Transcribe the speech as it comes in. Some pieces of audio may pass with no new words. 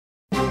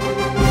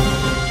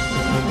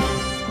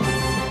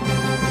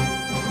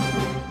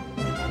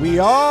We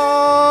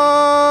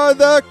are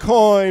the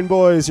Coin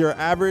Boys, your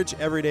average,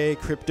 everyday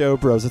crypto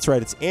bros. That's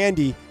right, it's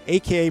Andy,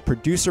 a.k.a.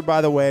 Producer,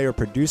 by the way, or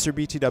Producer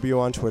BTW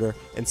on Twitter.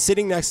 And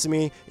sitting next to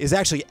me is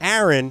actually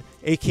Aaron,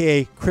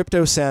 a.k.a.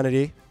 Crypto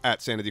Sanity.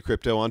 At Sanity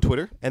Crypto on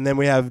Twitter. And then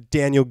we have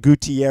Daniel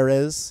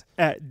Gutierrez.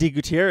 At D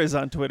Gutierrez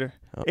on Twitter.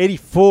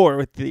 84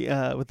 with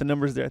the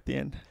numbers there at the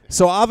end.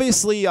 So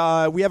obviously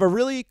we have a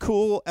really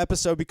cool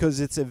episode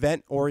because it's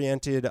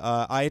event-oriented.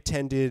 I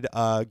attended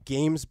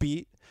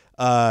GamesBeat.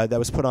 That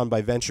was put on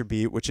by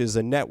VentureBeat, which is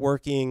a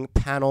networking,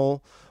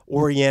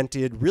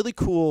 panel-oriented, really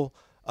cool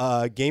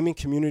gaming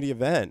community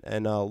event.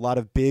 And a lot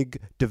of big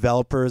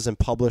developers and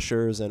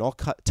publishers and all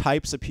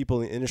types of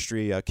people in the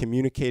industry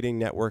communicating,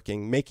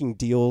 networking, making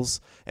deals,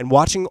 and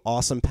watching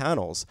awesome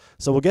panels.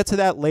 So we'll get to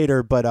that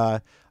later, but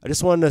I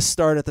just wanted to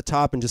start at the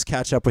top and just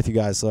catch up with you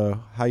guys.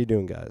 So how you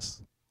doing,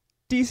 guys?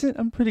 Decent.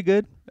 I'm pretty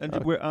good. And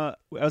I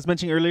was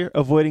mentioning earlier,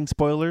 avoiding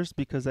spoilers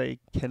because I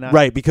cannot.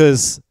 Right,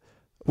 because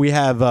we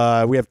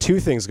have two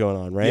things going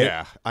on, right?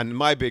 Yeah, and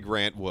my big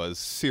rant was,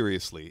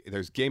 seriously,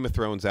 there's Game of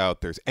Thrones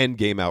out, there's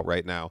Endgame out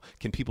right now.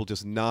 Can people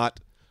just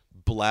not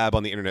blab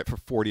on the internet for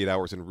 48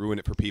 hours and ruin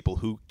it for people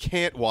who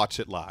can't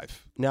watch it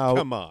live? Now,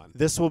 come on.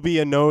 This will be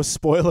a no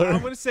spoiler. I'm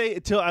going to say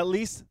until at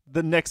least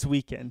the next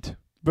weekend.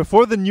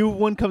 Before the new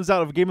one comes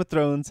out of Game of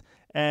Thrones,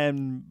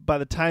 and by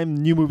the time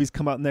new movies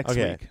come out next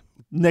week.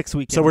 Next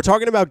weekend. So we're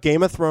talking about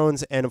Game of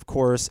Thrones and, of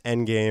course,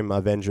 Endgame,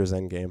 Avengers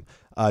Endgame.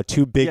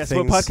 Two big things. Yes,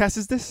 what podcast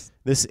is this?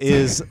 This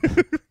is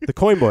the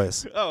Coin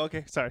Boys. Oh,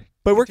 okay. Sorry.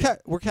 But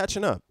we're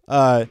catching up.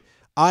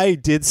 I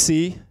did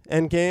see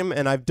Endgame,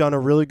 and I've done a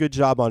really good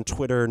job on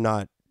Twitter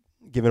not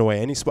giving away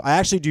any I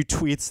actually do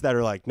tweets that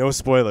are like, no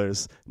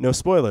spoilers, no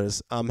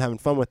spoilers. I'm having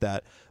fun with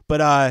that.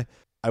 But I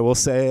will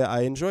say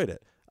I enjoyed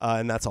it.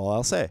 And that's all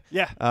I'll say.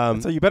 Yeah,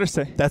 that's all you better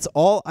say. That's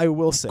all I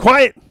will say.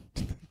 Quiet!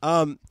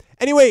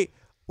 Anyway,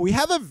 we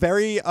have a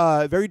very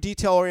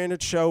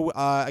detail-oriented show.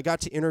 I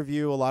got to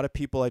interview a lot of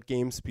people at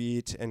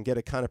GamesBeat and get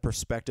a kind of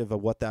perspective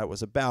of what that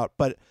was about.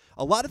 But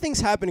a lot of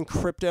things happen in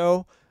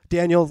crypto.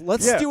 Daniel,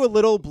 let's do a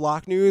little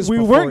block news. We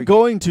weren't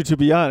going to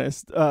be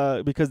honest,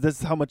 because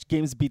this is how much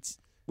GamesBeat's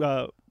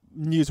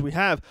news we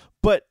have.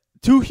 But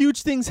two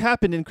huge things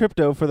happened in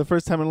crypto for the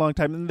first time in a long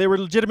time, and they were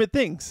legitimate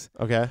things.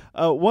 Okay.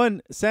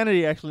 One,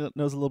 Sanity actually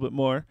knows a little bit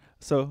more.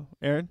 So,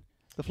 Aaron,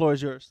 the floor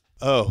is yours.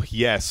 Oh,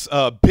 yes.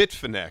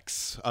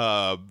 Bitfinex,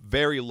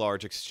 very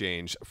large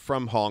exchange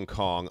from Hong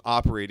Kong,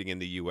 operating in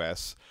the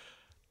U.S.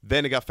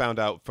 Then it got found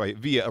out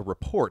via a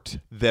report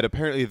that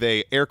apparently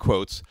they, air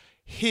quotes,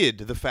 hid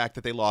the fact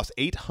that they lost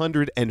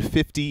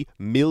 $850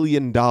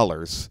 million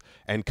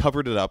and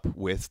covered it up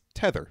with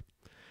Tether.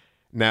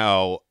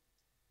 Now,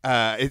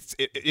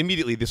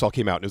 immediately this all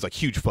came out and it was like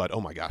huge FUD.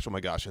 Oh my gosh.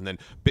 And then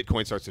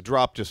Bitcoin starts to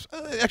drop just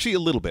actually a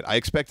little bit. I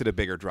expected a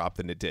bigger drop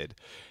than it did.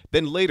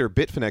 Then later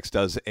Bitfinex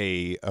does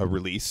a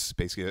release,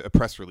 basically a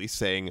press release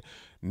saying,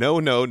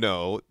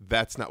 no,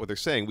 that's not what they're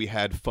saying. We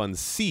had funds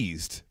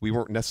seized. We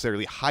weren't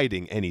necessarily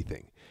hiding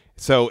anything.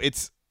 So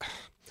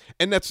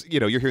and that's,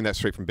 you're hearing that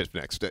straight from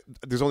Bitfinex.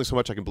 There's only so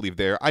much I can believe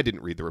there. I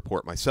didn't read the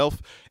report myself.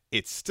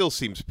 It still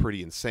seems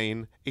pretty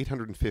insane.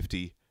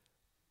 $850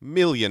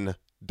 million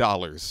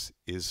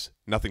is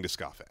nothing to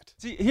scoff at.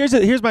 See,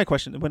 here's my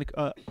question. When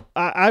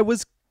I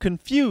was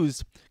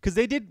confused because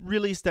they did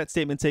release that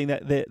statement saying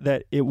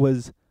that it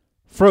was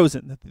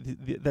frozen,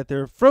 that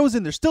they're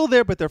frozen. They're still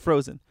there, but they're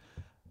frozen.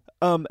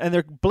 And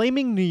they're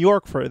blaming New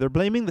York for it. They're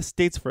blaming the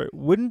states for it.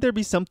 Wouldn't there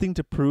be something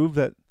to prove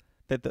that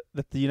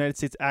the United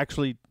States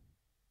actually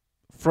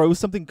froze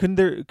something?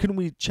 Couldn't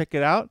we check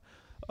it out?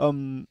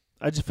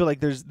 I just feel like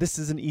this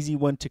is an easy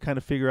one to kind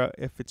of figure out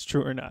if it's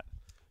true or not.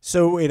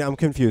 So wait, I'm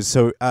confused.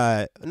 So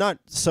not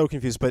so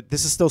confused, but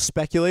this is still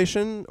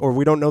speculation, or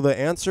we don't know the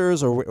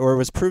answers, or it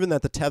was proven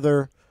that the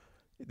Tether,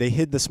 they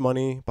hid this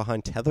money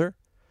behind Tether.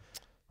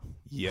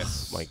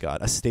 Yes. Oh my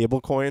God, a stable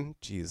coin?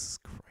 Jesus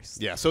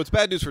Christ. Yeah, so it's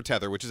bad news for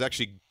Tether, which is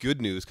actually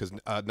good news because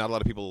not a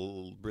lot of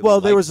people really Well,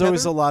 there like was Tether.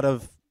 always a lot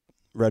of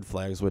red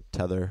flags with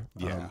Tether.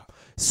 Yeah.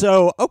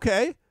 So,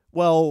 okay,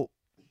 well,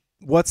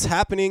 what's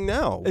happening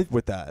now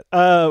with that?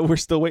 We're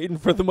still waiting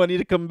for the money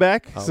to come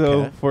back. Okay.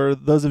 So for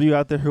those of you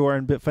out there who are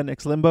in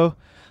Bitfinex limbo,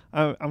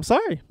 I'm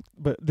sorry,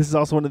 but this is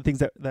also one of the things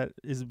that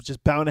is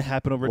just bound to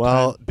happen over time.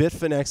 Well,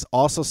 Bitfinex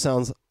also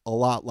sounds a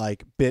lot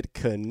like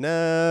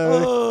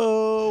BitConnect.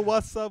 Oh,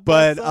 what's up?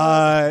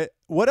 But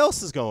what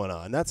else is going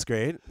on? That's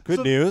great.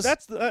 Good news.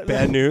 That's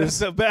bad news.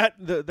 That's bad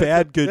news.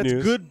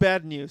 That's good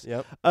bad news.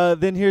 Yep.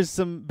 Then here's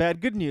some bad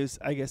good news,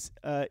 I guess.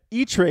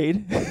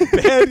 E-Trade.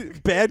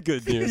 bad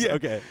good news. Yeah.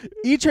 Okay.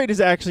 E-Trade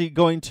is actually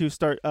going to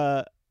start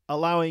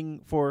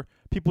allowing for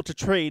people to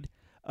trade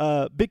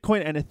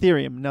Bitcoin and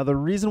Ethereum. Now, the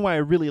reason why I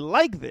really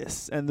like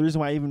this, and the reason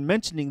why I'm even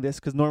mentioning this,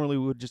 because normally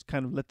we would just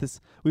kind of let this,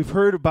 we've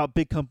heard about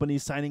big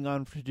companies signing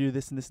on to do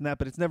this and this and that,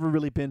 but it's never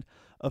really been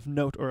of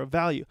note or of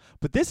value.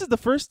 But this is the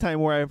first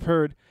time where I've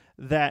heard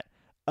that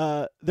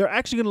they're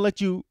actually going to let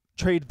you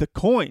trade the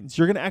coins.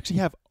 You're going to actually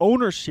have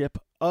ownership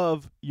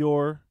of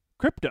your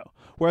crypto,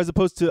 whereas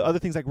opposed to other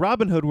things like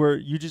Robinhood,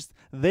 where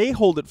they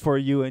hold it for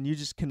you and you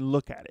just can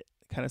look at it,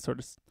 kind of sort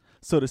of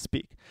so to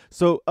speak.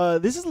 So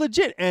this is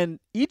legit, and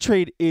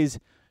E-Trade is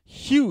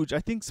huge. I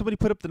think somebody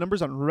put up the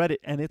numbers on Reddit,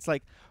 and it's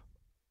like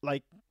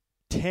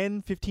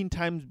 10, 15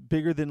 times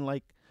bigger than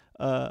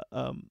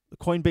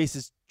Coinbase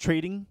is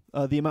trading,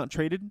 the amount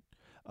traded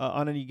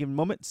on any given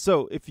moment.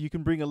 So if you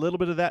can bring a little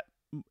bit of that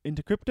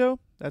into crypto,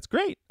 that's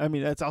great. I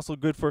mean, that's also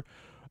good for.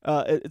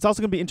 It's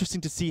also going to be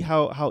interesting to see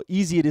how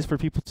easy it is for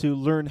people to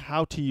learn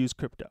how to use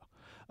crypto,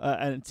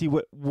 and see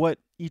what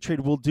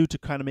E-Trade will do to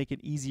kind of make it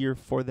easier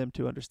for them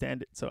to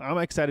understand it. So I'm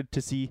excited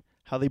to see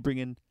how they bring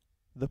in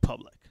the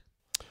public.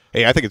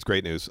 Hey, I think it's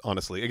great news,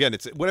 honestly. Again,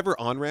 it's whatever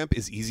on-ramp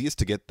is easiest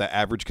to get the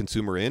average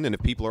consumer in, and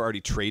if people are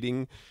already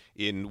trading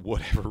in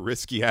whatever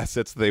risky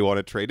assets they want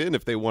to trade in,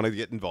 if they want to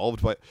get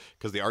involved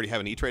because they already have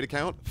an E-Trade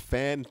account,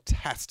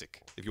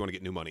 fantastic if you want to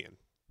get new money in.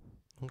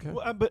 Okay.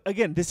 Well, but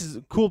again, this is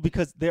cool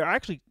because they're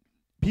actually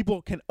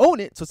people can own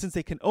it. So since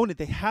they can own it,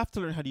 they have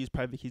to learn how to use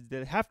private keys.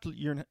 They have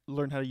to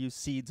learn how to use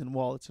seeds and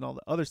wallets and all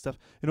the other stuff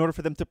in order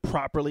for them to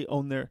properly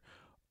own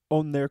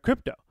their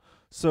crypto.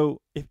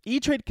 So if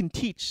E-Trade can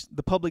teach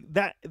the public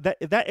that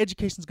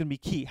education is going to be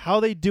key. How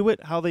they do it,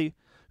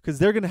 because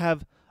they're going to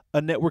have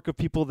a network of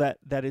people that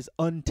is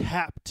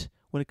untapped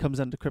when it comes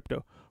down to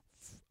crypto.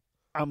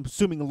 I'm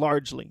assuming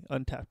largely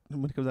untapped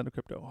when it comes down to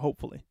crypto.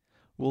 Hopefully,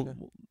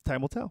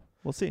 time will tell.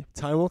 We'll see.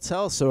 Time will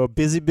tell. So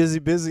busy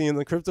in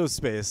the crypto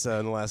space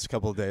in the last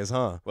couple of days,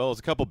 huh? Well, it's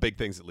a couple big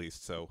things at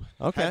least, so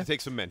had to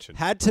take some mention.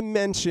 Had to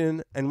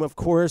mention, and of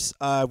course,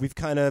 we've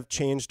kind of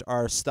changed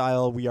our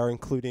style. We are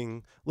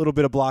including a little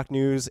bit of block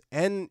news,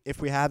 and if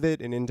we have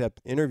it, an in-depth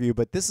interview.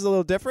 But this is a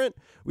little different.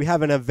 We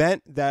have an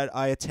event that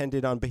I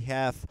attended on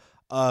behalf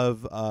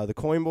of the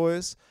Coin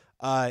Boys.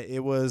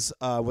 It was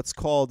what's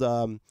called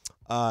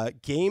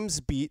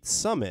GamesBeat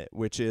Summit,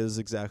 which is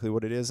exactly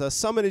what it is. A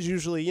summit is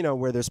usually,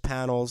 where there's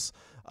panels.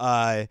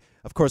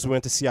 Of course, we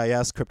went to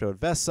CIS, Crypto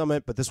Invest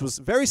Summit, but this was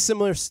very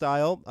similar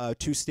style,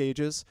 2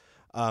 stages.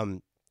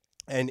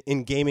 And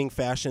in gaming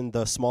fashion,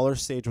 the smaller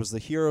stage was the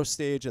hero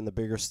stage and the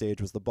bigger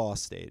stage was the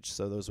boss stage.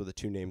 So those were the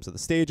 2 names of the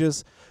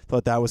stages.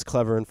 Thought that was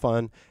clever and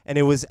fun. And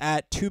it was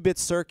at 2-Bit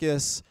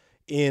Circus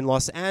in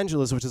Los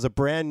Angeles, which is a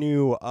brand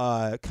new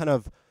kind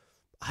of,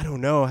 I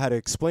don't know how to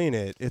explain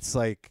it. It's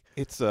like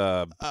it's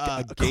a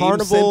game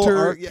carnival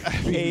center.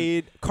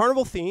 arcade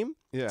carnival theme.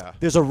 Yeah.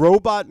 There's a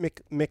robot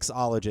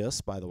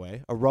mixologist, by the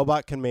way. A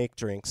robot can make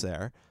drinks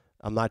there.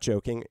 I'm not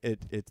joking.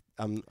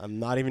 I'm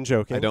not even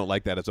joking. I don't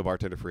like that as a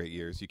bartender for 8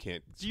 years. You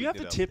can't. Do you have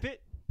to tip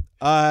it?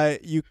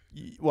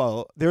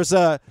 Well, there's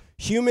a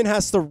human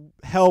has to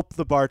help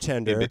the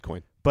bartender in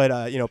Bitcoin, but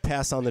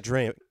pass on the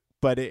drink.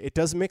 But it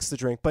does mix the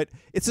drink. But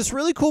it's this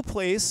really cool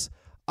place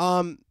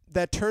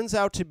that turns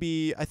out to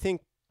be, I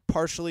think,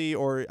 partially,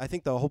 or I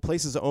think the whole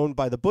place is owned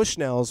by the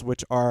Bushnells,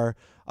 which are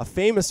a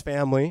famous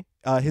family.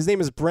 His name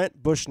is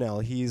Brent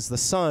Bushnell. He's the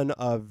son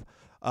of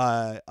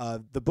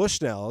the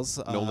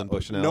Bushnells. Nolan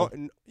Bushnell.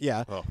 From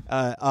Legend.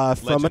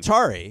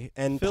 Atari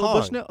and Phil Pong.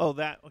 Bushnell? Oh,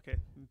 that. Okay.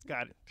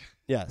 Got it.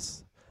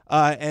 Yes.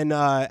 And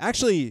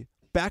actually,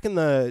 back in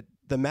the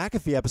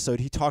McAfee episode,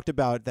 he talked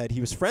about that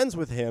he was friends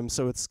with him,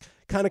 so it's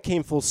kind of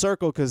came full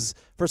circle because,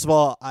 first of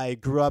all, I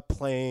grew up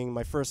playing,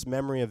 my first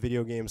memory of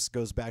video games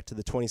goes back to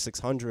the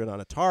 2600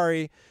 on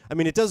Atari. I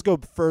mean, it does go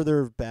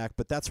further back,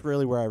 but that's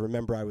really where I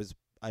remember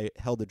I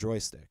held a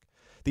joystick.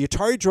 The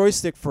Atari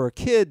joystick for a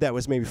kid that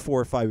was maybe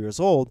 4 or 5 years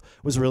old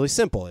was really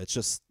simple. It's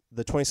just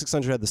the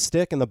 2600 had the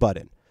stick and the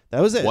button.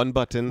 That was it. One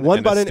button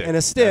and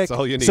a stick. That's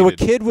all you needed. So a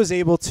kid was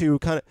able to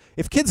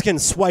if kids can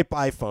swipe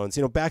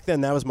iPhones, back then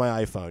that was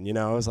my iPhone,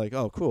 I was like,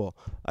 oh, cool,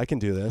 I can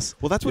do this.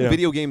 Well, that's when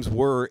video games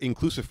were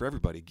inclusive for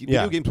everybody.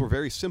 Video games were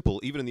very simple,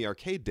 even in the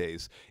arcade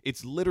days.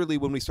 It's literally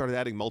when we started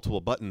adding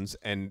multiple buttons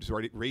and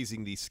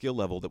raising the skill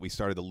level that we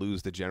started to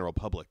lose the general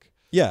public.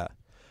 Yeah.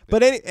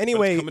 But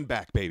anyway. But it's coming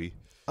back, baby.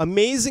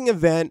 Amazing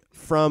event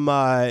from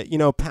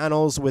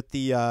panels with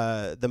the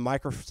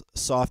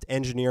Microsoft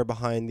engineer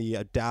behind the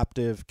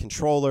adaptive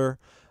controller,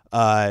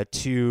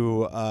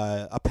 to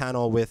a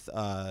panel with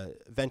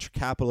venture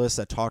capitalists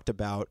that talked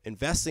about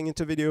investing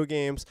into video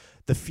games,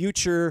 the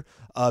future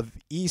of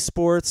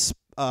esports,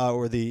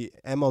 or the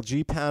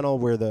MLG panel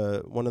where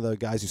one of the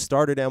guys who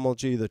started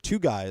MLG, the 2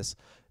 guys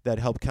that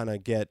helped kind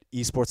of get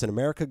esports in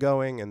America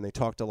going, and they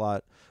talked a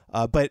lot,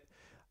 but.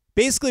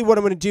 Basically, what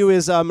I'm going to do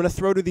is I'm going to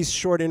throw to these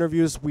short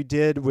interviews we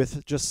did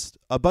with just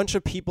a bunch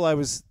of people I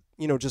was,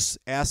 just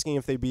asking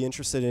if they'd be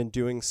interested in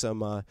doing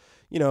some,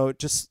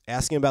 just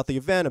asking about the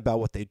event, about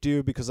what they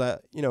do, because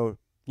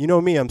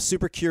me, I'm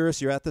super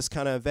curious. You're at this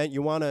kind of event.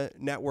 You want to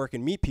network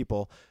and meet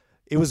people.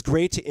 It was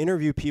great to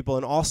interview people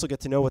and also get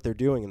to know what they're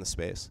doing in the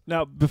space.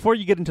 Now, before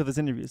you get into those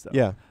interviews,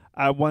 though,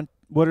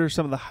 what are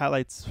some of the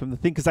highlights from the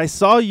thing? Because I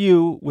saw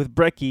you with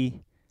Brecky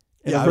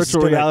in a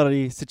virtual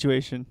reality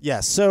situation.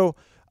 Yeah, so...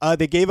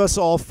 they gave us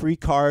all free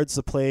cards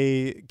to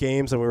play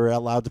games, and we were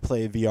allowed to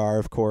play VR,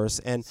 of course.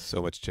 And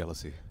so much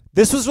jealousy.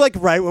 This was like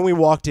right when we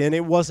walked in.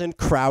 It wasn't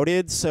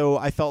crowded, so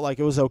I felt like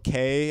it was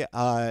okay.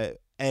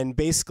 And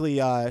basically,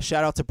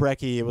 shout out to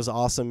Brecky. It was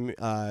awesome.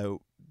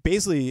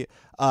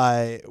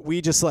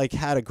 We just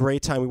had a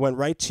great time. We went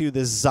right to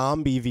this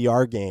zombie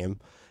VR game.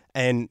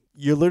 and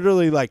you're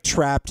literally like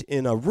trapped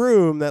in a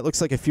room that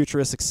looks like a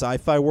futuristic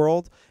sci-fi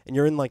world, and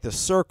you're in like this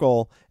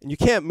circle, and you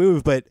can't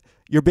move, but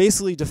you're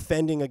basically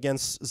defending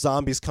against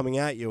zombies coming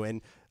at you.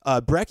 And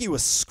Brecky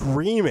was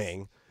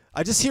screaming.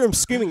 I just hear him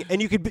screaming,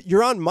 and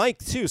you're on mic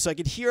too, so I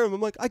could hear him.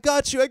 I'm like, I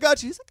got you.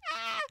 He's like,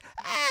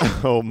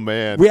 ah. Oh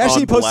man, We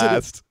actually on posted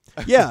blast.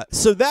 Yeah,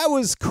 so that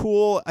was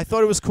cool. I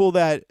thought it was cool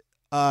that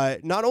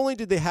not only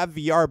did they have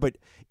VR, but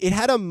it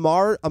had a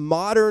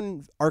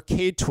modern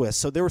arcade twist.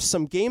 So there were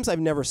some games I've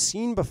never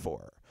seen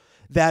before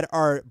that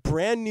are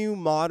brand new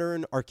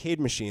modern arcade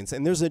machines,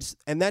 and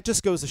that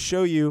just goes to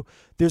show you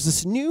there's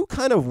this new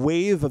kind of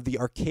wave of the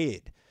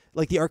arcade.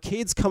 Like the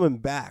arcade's coming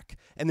back,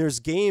 and there's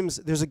games.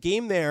 There's a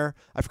game there.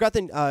 I forgot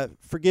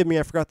forgive me,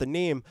 I forgot the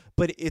name.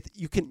 But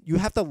you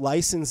have to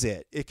license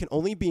it. It can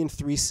only be in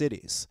 3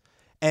 cities,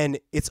 and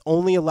it's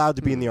only allowed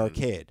to be in the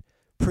arcade.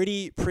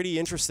 Pretty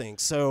interesting.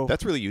 So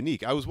that's really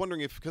unique. I was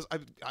wondering because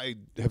I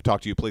have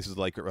talked to you places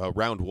like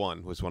Round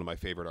One was one of my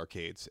favorite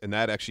arcades, and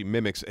that actually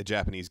mimics a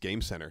Japanese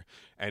game center,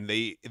 and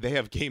they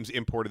have games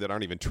imported that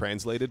aren't even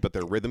translated, but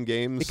they're rhythm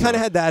games. It kind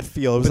of had that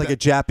feel. It was like a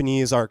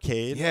Japanese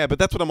arcade. Yeah, but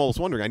that's what I'm always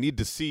wondering. I need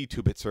to see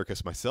 2-Bit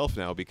Circus myself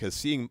now, because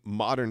seeing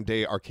modern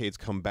day arcades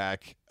come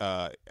back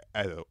at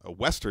a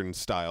Western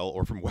style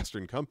or from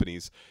Western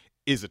companies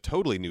is a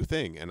totally new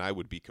thing, and I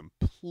would be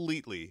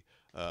completely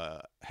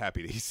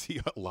happy to see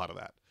a lot of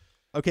that.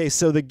 Okay,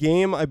 so the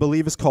game I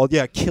believe is called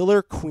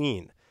Killer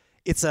Queen.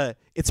 It's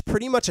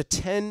pretty much a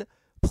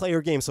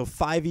 10-player game, so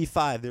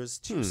 5v5. There's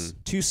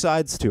two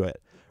sides to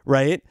it,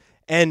 right?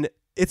 And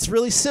it's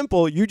really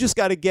simple. You just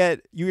got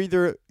to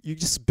you're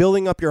just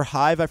building up your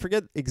hive. I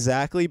forget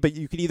exactly, but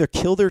you could either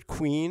kill their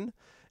queen,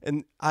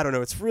 and I don't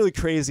know. It's really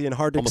crazy and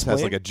hard to explain.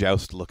 Almost has like a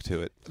joust look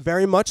to it.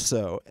 Very much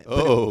so.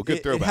 Oh,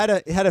 good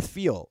throwback. It had a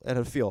feel.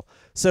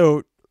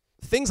 So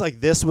things like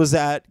this was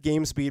at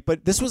GamesBeat,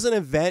 but this was an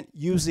event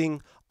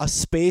using a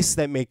space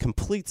that made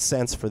complete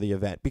sense for the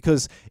event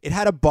because it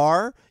had a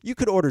bar. You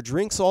could order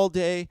drinks all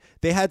day.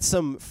 They had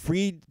some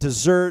free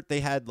dessert.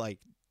 They had like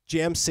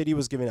Jam City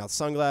was giving out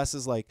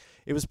sunglasses. Like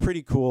it was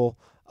pretty cool.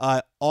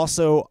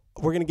 Also,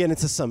 we're going to get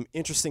into some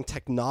interesting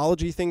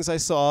technology things I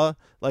saw,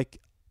 like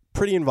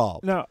pretty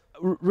involved. Now,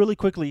 really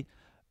quickly,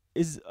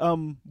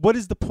 what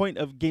is the point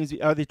of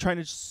GamesBeat? Are they trying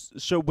to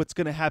show what's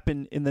going to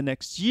happen in the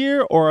next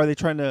year, or are they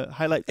trying to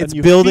highlight a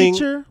new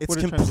feature? It's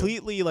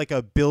completely like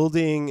a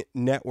building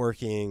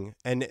networking,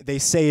 and they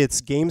say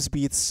it's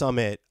GamesBeat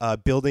Summit,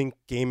 building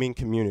gaming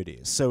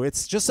communities. So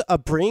it's just a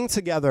bringing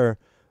together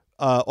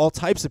all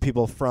types of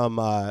people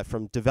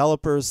from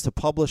developers to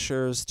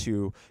publishers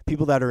to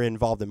people that are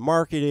involved in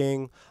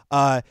marketing.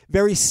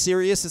 Very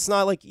serious. It's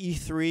not like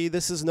E3.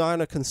 This is not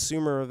a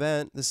consumer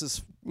event. This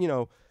is,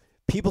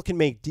 people can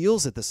make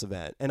deals at this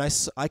event, and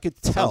I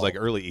could tell. Sounds like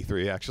early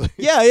E3, actually.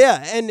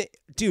 Yeah, and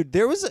dude,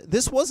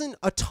 this wasn't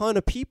a ton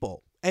of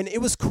people, and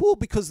it was cool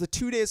because the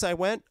 2 days I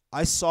went,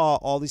 I saw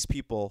all these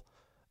people,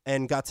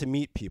 and got to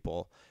meet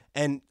people,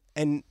 and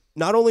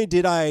not only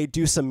did I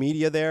do some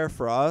media there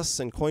for us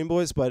and Coin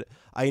Boys, but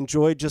I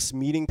enjoyed just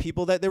meeting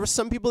people. That there were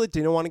some people that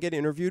didn't want to get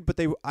interviewed, but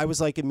I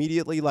was like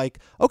immediately like,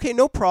 okay,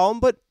 no problem,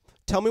 but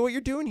tell me what you're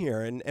doing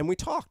here, and we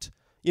talked.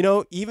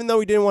 Even though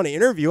we didn't want to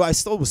interview, I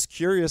still was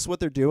curious what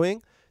they're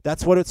doing.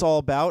 That's what it's all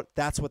about.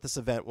 That's what this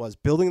event was,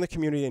 building the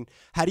community. And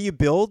how do you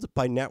build?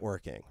 By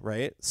networking,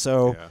 right?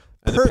 So, yeah.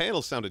 And the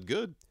panels sounded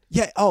good.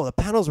 Yeah. Oh, the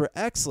panels were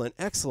excellent.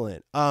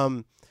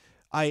 I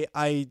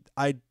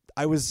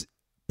was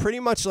pretty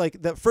much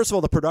like first of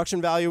all, the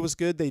production value was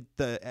good.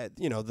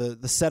 The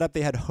setup,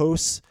 they had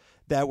hosts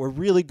that were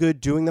really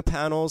good doing the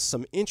panels.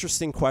 Some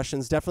interesting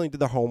questions. Definitely did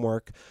their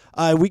homework.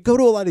 We go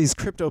to a lot of these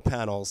crypto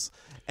panels,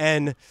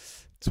 and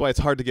that's why it's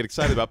hard to get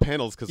excited about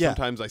panels, because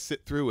sometimes I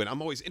sit through and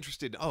I'm always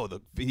interested in,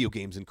 the video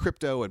games and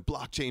crypto and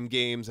blockchain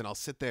games, and I'll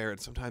sit there and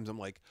sometimes I'm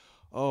like,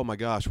 oh my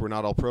gosh, we're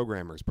not all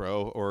programmers,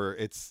 bro. Or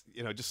it's,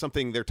 just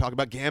something they're talking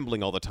about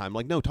gambling all the time.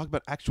 Like, no, talk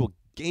about actual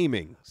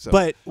gaming. So.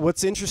 But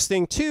what's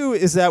interesting too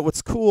is that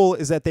what's cool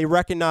is that they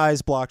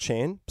recognize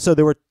blockchain. So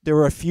there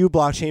were a few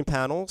blockchain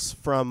panels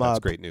from That's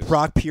great news.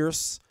 Brock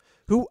Pierce,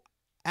 who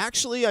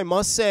actually, I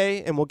must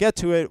say, and we'll get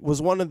to it,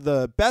 was one of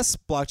the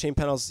best blockchain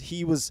panels.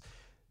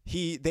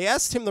 They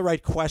asked him the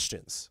right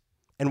questions.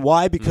 And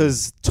why?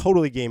 Because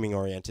totally gaming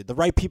oriented. The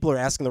right people are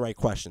asking the right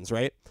questions,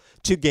 right?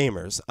 To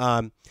gamers.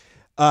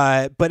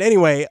 But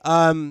anyway,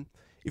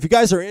 if you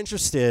guys are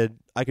interested,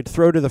 I could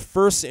throw to the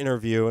first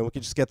interview and we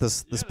could just get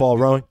this ball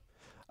rolling.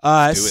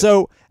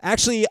 So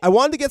actually, I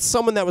wanted to get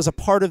someone that was a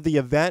part of the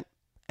event,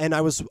 and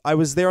I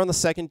was there on the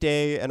second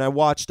day, and I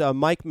watched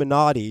Mike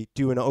Minotti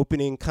do an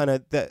opening, kind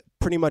of that.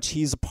 Pretty much,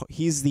 he's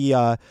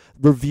the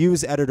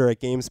reviews editor at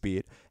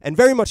GamesBeat and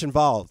very much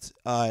involved.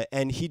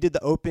 And he did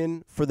the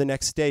open for the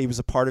next day. He was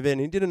a part of it,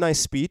 and he did a nice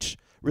speech,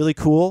 really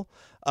cool.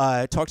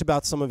 Talked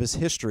about some of his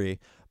history,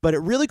 but a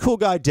really cool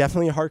guy,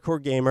 definitely a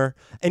hardcore gamer.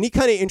 And he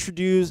kind of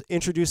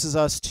introduces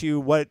us to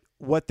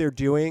what they're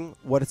doing,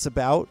 what it's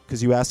about,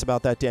 because you asked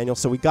about that, Daniel.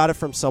 So we got it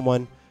from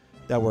someone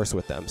that works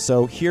with them.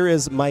 So here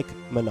is Mike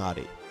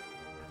Minotti.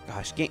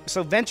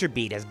 So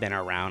VentureBeat has been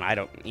around,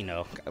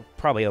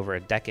 probably over a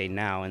decade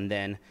now, and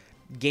then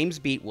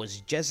GamesBeat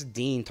was just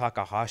Dean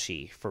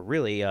Takahashi for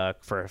really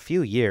for a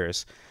few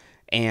years.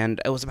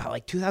 And it was about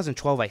like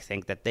 2012, I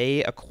think, that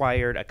they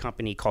acquired a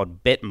company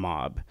called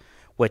BitMob,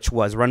 which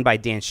was run by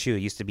Dan Shu,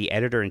 used to be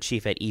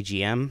editor-in-chief at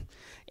EGM.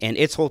 And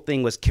its whole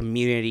thing was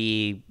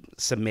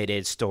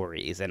community-submitted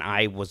stories. And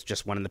I was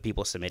just one of the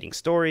people submitting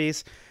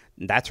stories.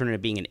 That turned into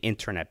being an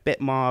intern at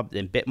BitMob.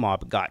 Then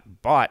BitMob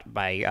got bought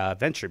by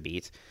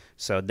VentureBeat.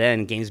 So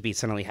then GamesBeat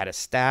suddenly had a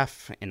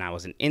staff, and I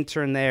was an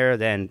intern there.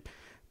 Then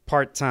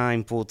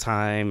part-time,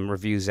 full-time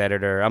reviews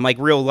editor. I'm like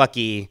real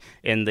lucky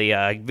in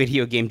the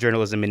video game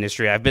journalism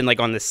industry. I've been like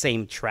on the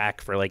same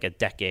track for like a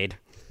decade.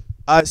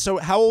 So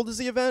how old is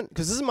the event?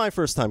 Because this is my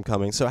first time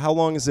coming. So how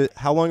long is it?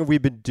 How long have we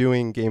been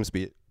doing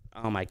GamesBeat?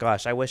 Oh my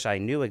gosh, I wish I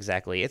knew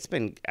exactly.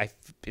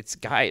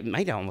 It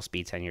might almost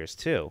be 10 years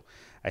too,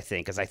 I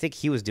think, because I think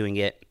he was doing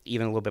it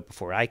even a little bit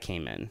before I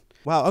came in.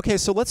 Wow. Okay,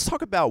 so let's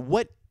talk about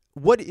what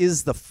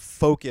is the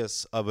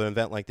focus of an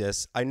event like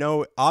this? I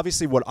know,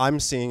 obviously, what I'm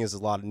seeing is a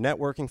lot of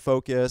networking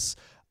focus,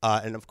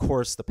 and of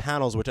course the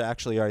panels, which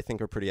actually I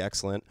think are pretty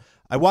excellent.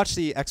 I watched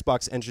the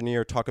Xbox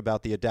engineer talk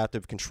about the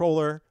adaptive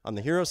controller on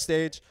the hero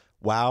stage.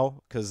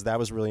 Wow, because that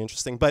was really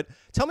interesting. But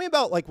tell me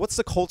about, like, what's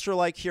the culture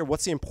like here?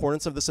 What's the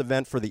importance of this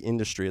event for the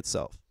industry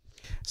itself?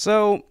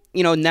 So,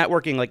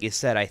 networking, like you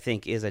said, I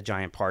think is a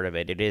giant part of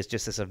it. It is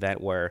just this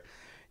event where,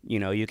 you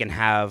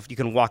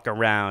can walk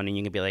around and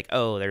you can be like,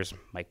 oh, there's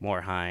Mike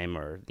Morhaime,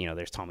 or,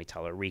 there's Tommy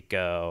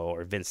Tallarico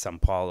or Vince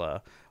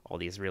Sampala, all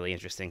these really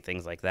interesting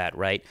things like that,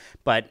 right?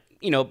 But,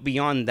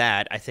 beyond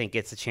that, I think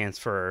it's a chance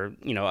for,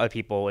 other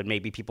people and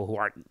maybe people who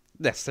aren't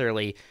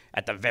necessarily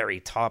at the very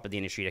top of the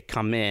industry to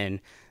come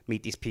in,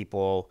 meet these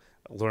people,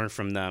 learn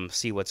from them,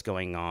 see what's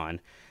going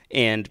on.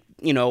 And,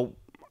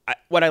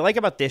 what I like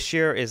about this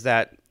year is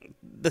that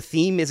the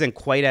theme isn't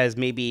quite as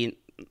maybe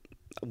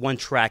one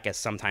track as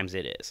sometimes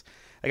it is.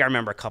 Like I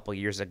remember a couple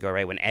years ago,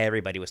 right, when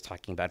everybody was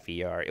talking about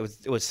VR,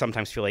 it would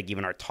sometimes feel like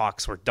even our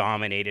talks were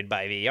dominated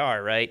by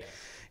VR, right? Yeah.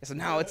 So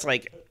now it's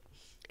like,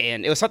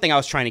 and it was something I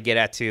was trying to get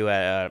at to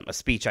a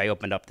speech I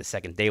opened up the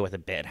second day with a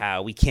bit,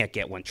 how we can't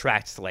get one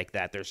tracked like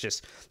that.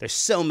 There's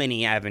so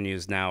many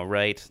avenues now,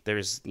 right?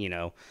 There's,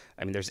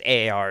 there's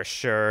AR,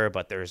 sure,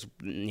 but there's,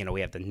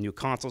 we have the new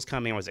consoles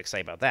coming. I was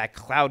excited about that.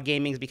 Cloud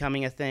gaming is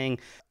becoming a thing.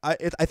 I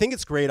think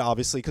it's great,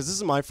 obviously, because this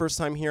is my first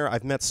time here.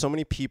 I've met so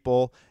many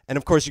people. And,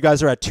 of course, you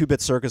guys are at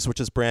 2-Bit Circus, which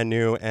is brand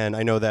new. And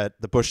I know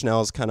that the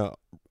Bushnells kind of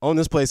own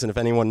this place. And if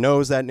anyone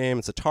knows that name,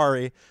 it's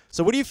Atari.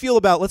 So what do you feel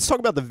about, let's talk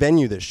about the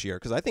venue this year,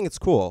 because I think it's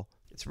cool.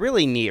 It's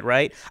really neat,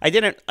 right?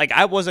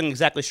 I wasn't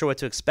exactly sure what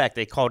to expect.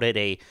 They called it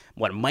a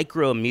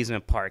micro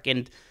amusement park.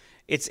 And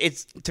it's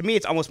to me,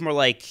 it's almost more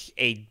like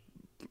a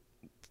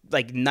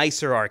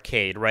nicer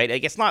arcade, right?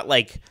 Like it's not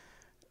like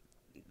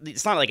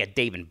a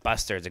Dave and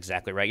Buster's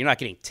exactly, right? You're not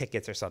getting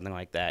tickets or something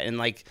like that. And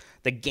like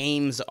the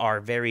games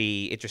are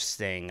very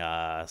interesting.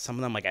 Some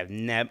of them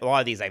a lot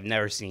of these I've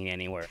never seen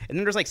anywhere. And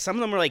then there's like some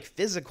of them are like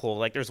physical.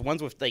 Like there's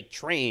ones with like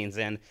trains,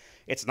 and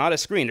it's not a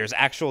screen. There's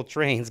actual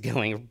trains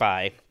going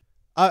by.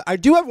 I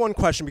do have one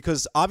question,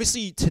 because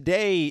obviously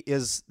today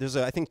there's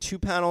I think 2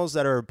 panels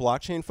that are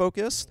blockchain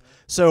focused.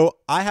 So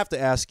I have to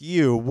ask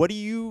you, what do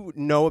you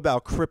know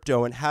about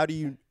crypto, and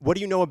what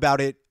do you know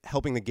about it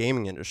helping the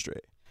gaming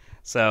industry?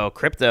 So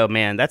crypto,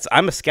 man,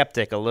 I'm a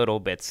skeptic a little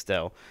bit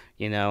still.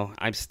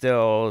 I'm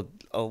still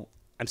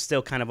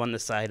kind of on the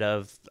side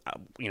of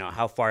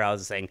how far I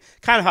was saying,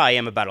 kind of how I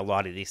am about a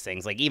lot of these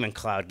things, like even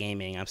cloud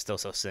gaming. I'm still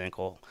so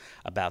cynical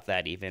about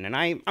that even, and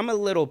I'm a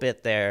little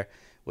bit there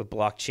with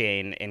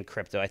blockchain and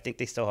crypto. I think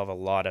they still have a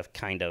lot of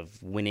kind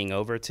of winning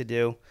over to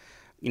do.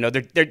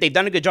 They've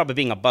done a good job of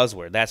being a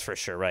buzzword, that's for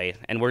sure, right?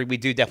 And we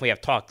do definitely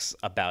have talks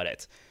about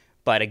it.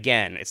 But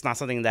again, it's not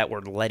something that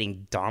we're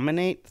letting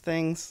dominate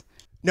things.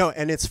 No,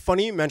 and it's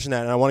funny you mention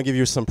that, and I want to give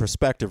you some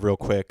perspective real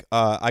quick.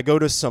 I go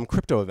to some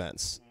crypto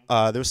events.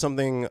 There's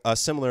something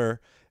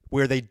similar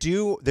where they're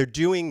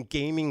doing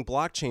gaming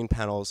blockchain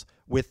panels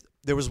with.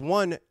 There was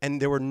one, and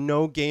there were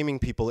no gaming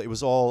people. It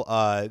was all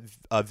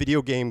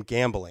video game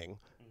gambling.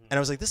 And I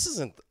was like, this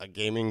isn't a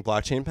gaming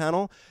blockchain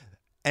panel.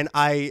 And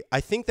I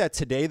think that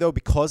today, though,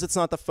 because it's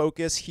not the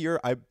focus here,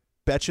 I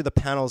bet you the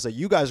panels that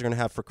you guys are going to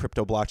have for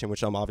crypto blockchain,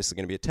 which I'm obviously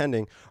going to be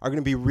attending, are going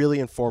to be really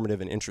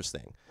informative and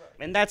interesting.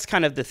 And that's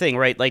kind of the thing,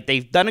 right? Like,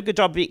 they've done a good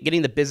job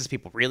getting the business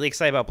people really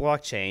excited about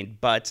blockchain,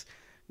 but,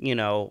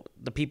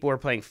 the people who are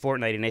playing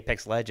Fortnite and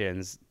Apex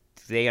Legends,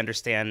 they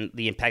understand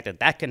the impact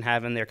that can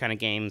have in their kind of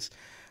games.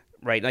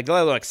 Right, like they're a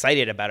little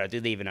excited about it.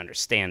 Do they even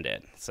understand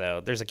it?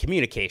 So there's a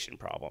communication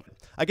problem.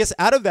 I guess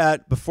out of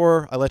that,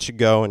 before I let you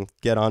go and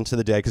get on to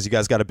the day, because you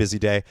guys got a busy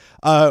day,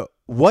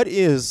 what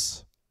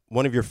is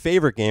one of your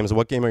favorite games?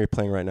 What game are you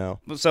playing right now?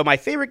 So my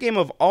favorite game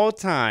of all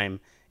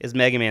time is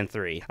Mega Man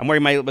 3. I'm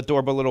wearing my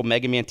adorable little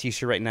Mega Man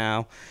t-shirt right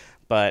now.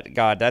 But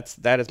God,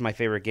 that is my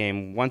favorite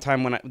game.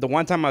 The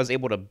one time I was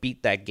able to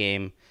beat that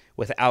game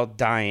without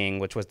dying,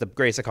 which was the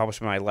greatest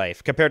accomplishment of my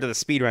life. Compared to the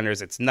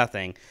speedrunners, it's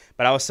nothing.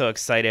 But I was so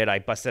excited, I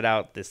busted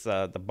out this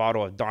the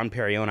bottle of Dom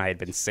Perignon I had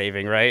been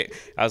saving, right?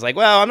 I was like,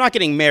 well, I'm not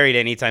getting married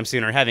anytime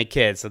soon or having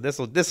kids, so this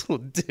will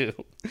do.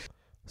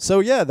 So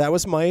yeah, that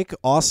was Mike.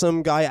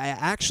 Awesome guy. I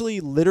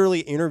actually literally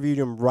interviewed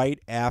him right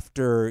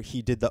after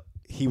he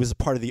was a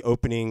part of the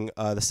opening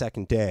the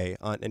second day,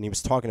 and he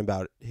was talking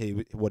about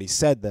what he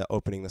said the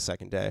opening the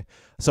second day.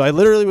 So I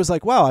literally was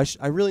like, wow,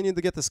 I really need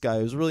to get this guy.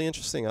 It was really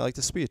interesting. I liked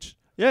his speech.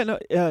 Yeah, no,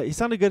 he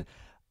sounded good.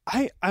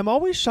 I'm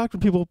always shocked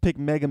when people pick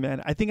Mega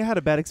Man. I think I had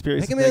a bad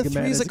experience with Mega Man. Mega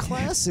Man 3 is a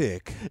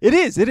classic. It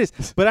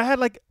is. But I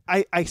had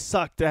I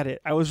sucked at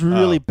it. I was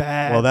really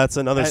bad. Well, that's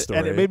another story.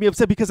 And it made me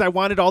upset because I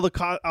wanted all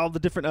the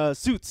different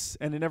suits,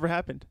 and it never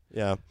happened.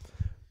 Yeah.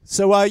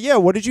 So,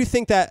 what did you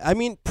think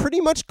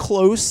pretty much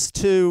close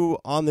to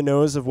on the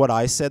nose of what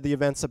I said the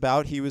event's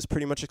about. He was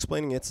pretty much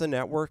explaining it's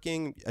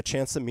a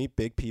chance to meet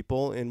big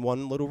people in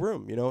one little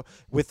room,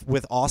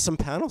 with awesome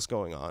panels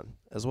going on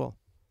as well.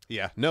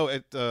 Yeah. No,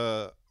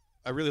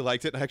 I really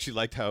liked it. I actually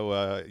liked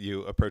how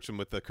you approached him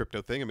with the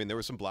crypto thing. I mean, there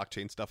was some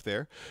blockchain stuff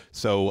there.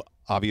 So,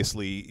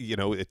 obviously,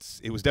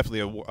 it was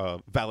definitely a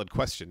valid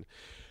question.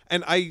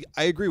 And I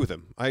agree with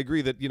him. I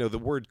agree that, the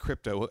word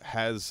crypto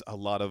has a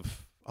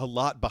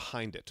lot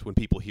behind it when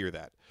people hear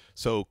that.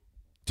 So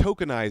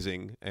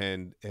tokenizing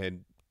and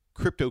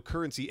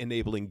cryptocurrency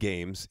enabling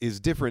games is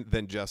different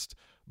than just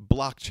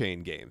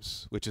blockchain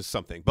games, which is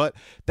something. But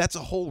that's a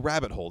whole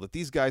rabbit hole that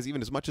these guys,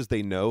 even as much as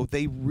they know,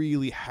 they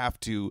really have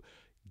to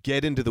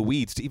get into the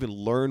weeds to even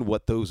learn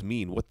what those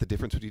mean, what the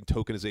difference between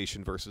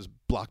tokenization versus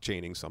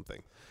blockchaining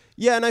something.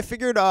 Yeah, and I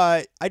figured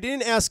I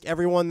didn't ask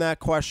everyone that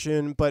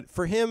question, but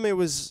for him it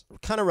was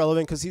kind of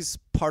relevant because he's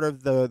part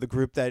of the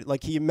group that,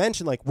 like he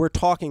mentioned, like we're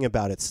talking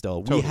about it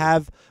still. Totally. We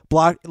have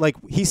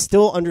he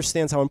still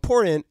understands how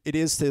important it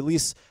is to at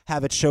least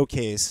have it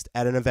showcased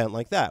at an event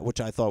like that,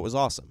 which I thought was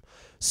awesome.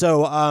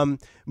 So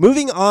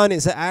moving on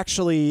is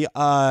actually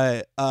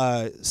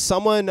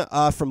someone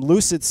from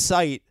Lucid's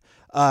site,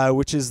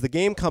 which is the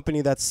game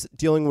company that's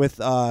dealing with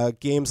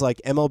games like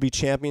MLB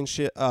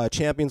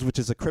Champions, which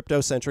is a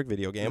crypto-centric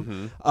video game.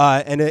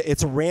 Mm-hmm. And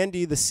it's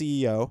Randy, the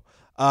CEO,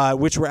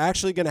 which we're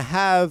actually going to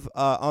have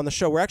on the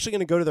show. We're actually going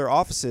to go to their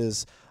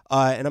offices,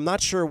 and I'm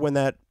not sure when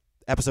that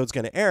episode's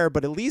going to air,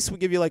 but at least we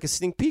give you like a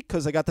sneak peek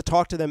because I got to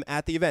talk to them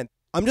at the event.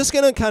 I'm just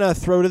going to kind of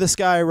throw to this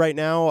guy right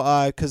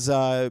now because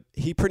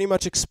he pretty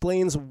much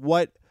explains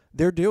what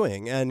they're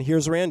doing. And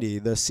here's Randy,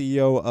 the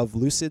CEO of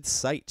Lucid's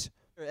site.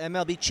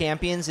 MLB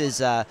Champions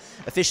is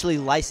officially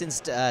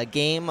licensed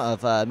game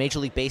of Major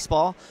League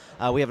Baseball.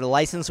 We have a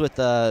license with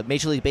the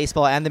Major League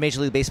Baseball and the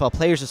Major League Baseball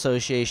Players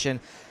Association.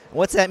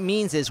 What that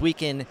means is we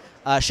can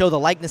show the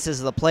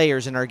likenesses of the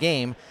players in our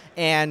game,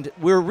 and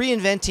we're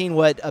reinventing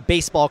what a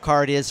baseball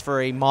card is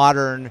for a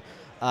modern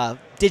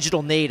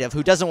digital native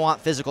who doesn't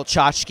want physical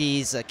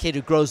tchotchkes, a kid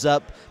who grows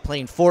up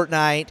playing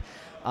Fortnite.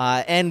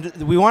 And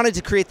we wanted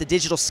to create the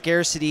digital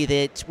scarcity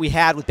that we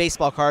had with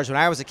baseball cards when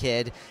I was a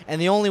kid,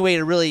 and the only way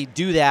to really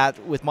do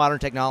that with modern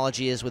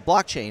technology is with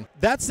blockchain.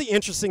 That's the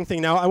interesting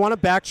thing. Now, I want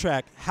to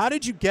backtrack. How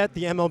did you get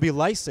the MLB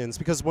license?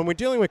 Because when we're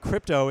dealing with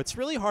crypto, it's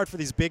really hard for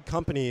these big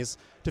companies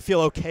to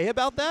feel okay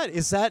about that.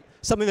 Is that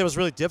something that was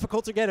really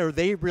difficult to get, or are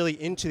they really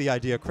into the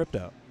idea of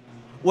crypto?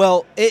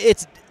 Well,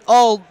 it's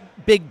all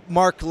big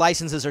mark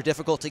licenses are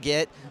difficult to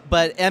get,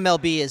 but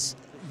MLB is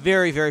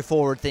very, very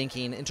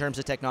forward-thinking in terms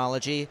of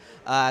technology.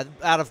 Out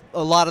of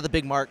a lot of the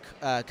big mark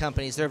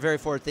companies, they're very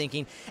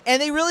forward-thinking,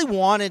 and they really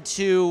wanted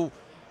to,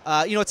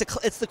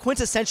 it's the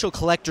quintessential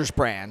collector's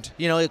brand.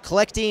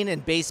 Collecting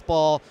and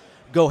baseball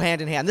go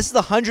hand in hand. This is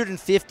the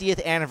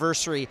 150th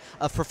anniversary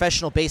of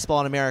professional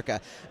baseball in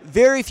America.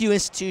 Very few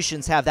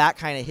institutions have that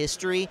kind of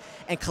history,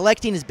 and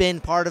collecting has been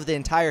part of the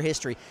entire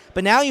history.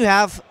 But now you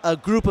have a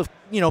group of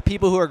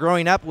people who are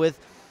growing up with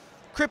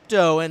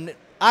crypto and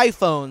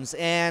iPhones,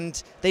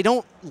 and they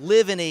don't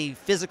live in a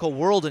physical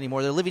world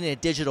anymore. They're living in a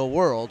digital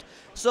world.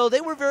 So they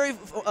were very,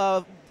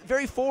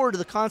 very forward to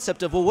the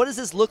concept of, well, what does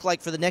this look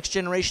like for the next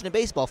generation of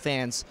baseball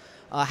fans?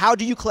 How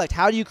do you collect?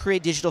 How do you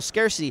create digital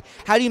scarcity?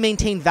 How do you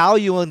maintain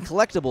value in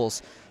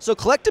collectibles? So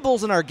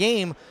collectibles in our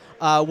game,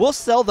 we'll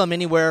sell them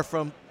anywhere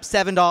from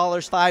 $7,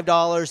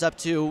 $5 up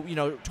to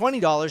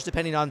 $20,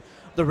 depending on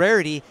the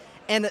rarity.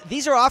 And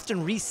these are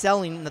often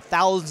reselling in the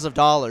thousands of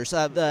dollars.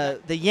 The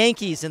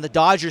Yankees and the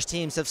Dodgers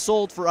teams have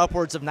sold for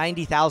upwards of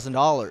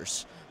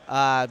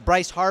 $90,000.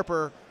 Bryce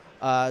Harper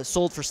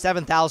sold for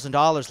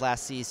 $7,000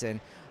 last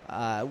season.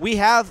 We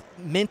have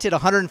minted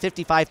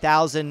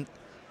 155,000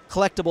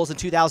 collectibles in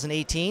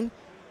 2018.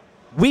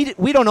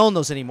 We don't own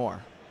those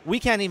anymore. We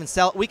can't even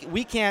sell.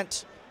 We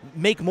can't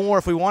make more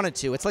if we wanted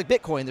to. It's like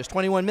Bitcoin. There's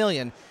 21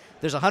 million.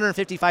 There's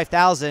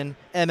 155,000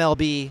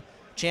 MLB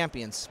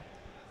champions.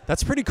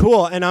 That's pretty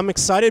cool, and I'm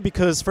excited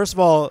because, first of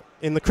all,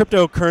 in the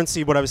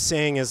cryptocurrency, what I was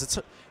saying is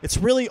it's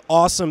really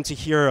awesome to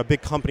hear a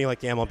big company like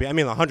the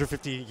MLB,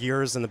 150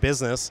 years in the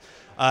business,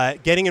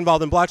 getting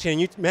involved in blockchain.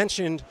 And you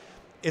mentioned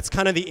it's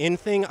kind of the in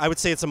thing. I would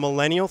say it's a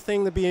millennial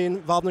thing to be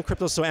involved in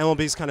crypto, so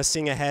MLB is kind of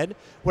seeing ahead.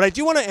 What I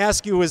do want to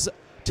ask you is,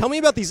 tell me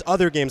about these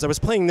other games. I was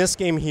playing this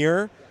game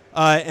here,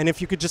 and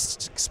if you could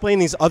just explain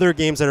these other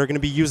games that are going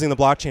to be using the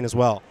blockchain as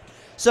well.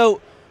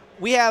 So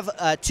we have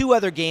 2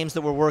 other games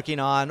that we're working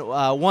on.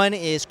 One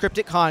is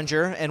Cryptic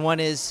Conjure, and one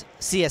is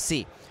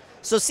CSC.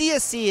 So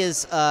CSC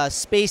is a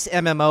space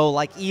MMO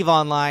like EVE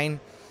Online.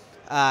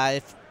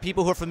 If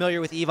people who are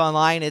familiar with EVE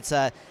Online, it's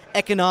a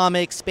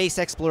economic space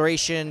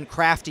exploration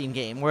crafting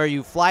game where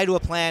you fly to a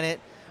planet,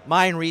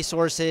 mine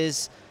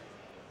resources,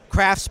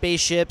 craft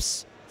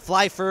spaceships,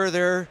 fly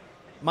further,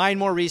 mine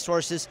more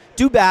resources,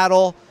 do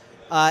battle,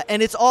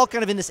 and it's all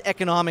kind of in this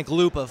economic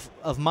loop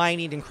of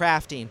mining and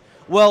crafting.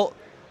 Well,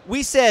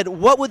 we said,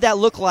 what would that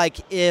look like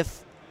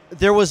if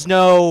there was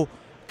no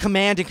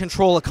command and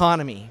control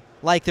economy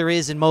like there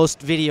is in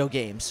most video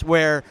games,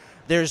 where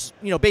there's,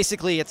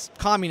 basically it's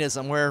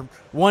communism, where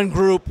one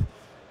group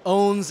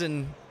owns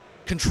and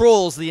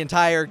controls the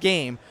entire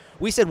game.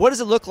 We said, what does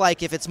it look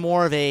like if it's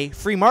more of a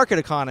free market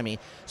economy?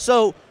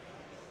 So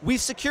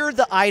we've secured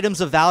the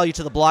items of value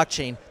to the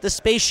blockchain. The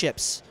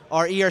spaceships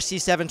are ERC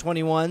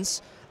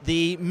 721s.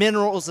 The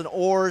minerals and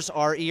ores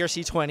are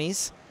ERC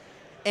 20s.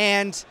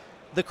 And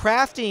the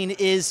crafting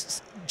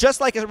is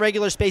just like a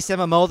regular space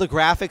MMO. The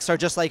graphics are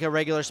just like a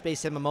regular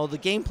space MMO. The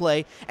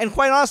gameplay, and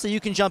quite honestly, you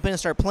can jump in and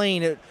start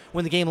playing it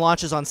when the game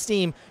launches on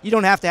Steam. You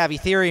don't have to have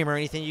Ethereum or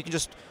anything. You can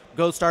just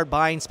go start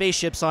buying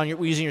spaceships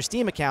using your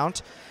Steam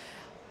account.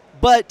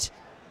 But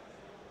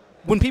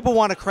when people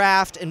want to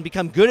craft and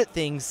become good at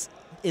things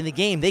in the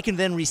game, they can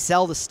then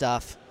resell the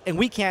stuff, and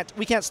we can't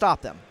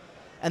stop them.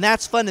 And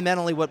that's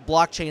fundamentally what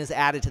blockchain has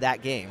added to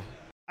that game.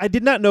 I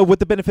did not know what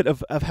the benefit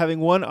of having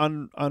one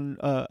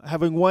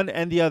having one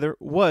and the other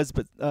was,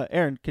 but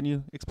Aaron, can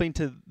you explain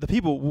to the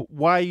people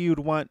why you'd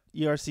want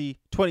ERC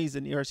 20s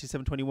and ERC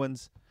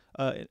 721s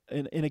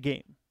in a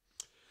game?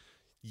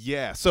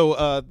 Yeah,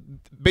 so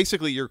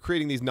basically you're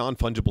creating these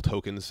non-fungible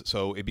tokens,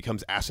 so it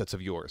becomes assets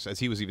of yours. As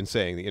he was even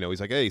saying,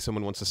 he's like, hey,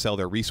 someone wants to sell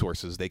their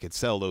resources, they could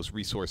sell those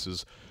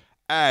resources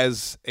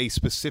as a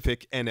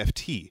specific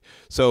NFT.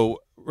 So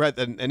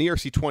an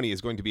ERC20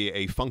 is going to be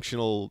a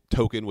functional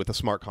token with a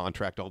smart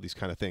contract, all these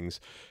kind of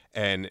things.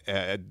 And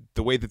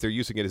the way that they're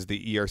using it is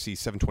the ERC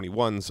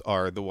 721s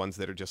are the ones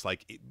that are just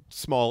like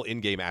small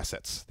in-game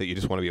assets that you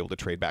just want to be able to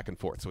trade back and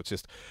forth. So it's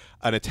just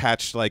an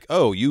attached, like,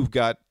 oh, you've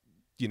got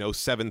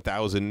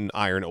 7,000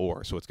 iron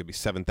ore. So it's going to be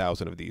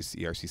 7,000 of these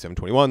ERC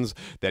 721s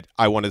that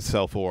I wanted to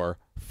sell for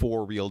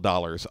 $4 real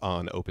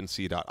on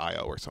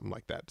OpenSea.io or something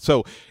like that.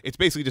 So it's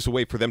basically just a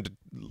way for them to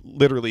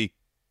literally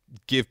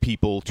give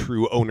people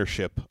true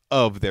ownership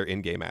of their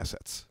in-game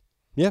assets.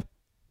 Yeah.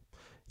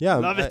 Yeah.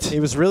 Love it. It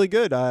was really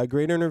good.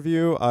 Great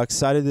interview.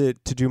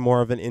 Excited to do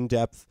more of an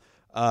in-depth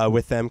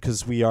with them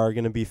because we are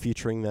going to be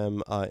featuring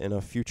them in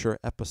a future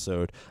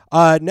episode.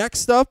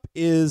 Next up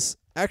is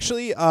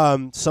actually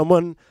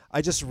someone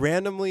I just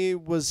randomly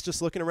was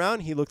just looking around.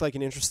 He looked like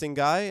an interesting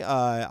guy.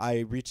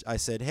 I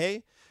said,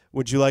 hey,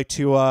 would you like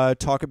to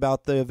talk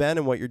about the event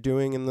and what you're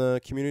doing in the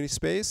community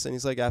space? And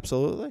he's like,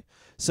 absolutely.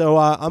 So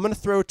I'm going to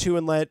throw to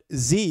and let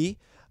Z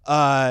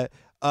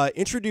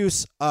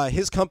introduce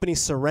his company,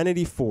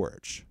 Serenity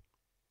Forge.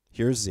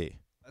 Here's Z.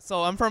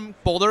 So I'm from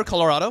Boulder,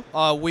 Colorado.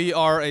 We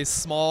are a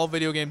small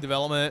video game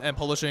development and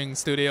publishing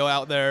studio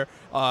out there.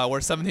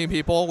 We're 17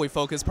 people. We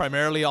focus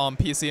primarily on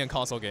PC and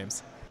console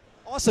games.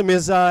 Awesome.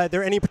 Is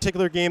there any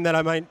particular game that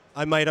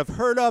I might have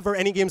heard of, or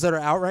any games that are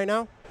out right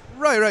now?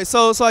 Right.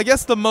 So I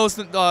guess the most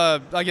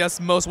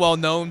most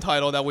well-known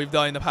title that we've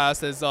done in the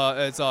past is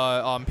a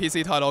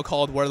PC title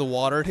called Where the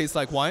Water Tastes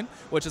Like Wine,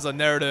 which is a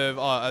narrative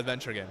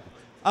adventure game.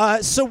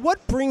 So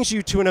what brings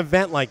you to an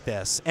event like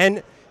this?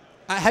 And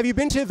have you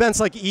been to events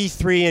like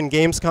E3 and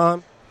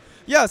Gamescom?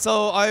 Yeah,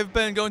 so I've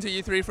been going to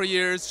E3 for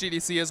years,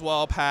 GDC as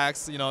well,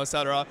 PAX,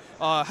 etc.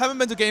 Haven't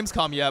been to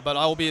Gamescom yet, but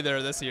I will be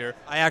there this year.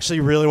 I actually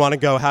really want to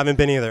go. Haven't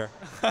been either.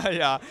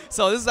 Yeah,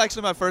 so this is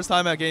actually my first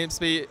time at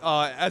GamesBeat,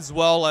 as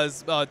well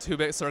as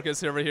 2-Bit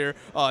Circus over here.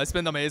 It's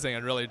been amazing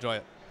and really enjoy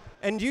it.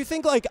 And do you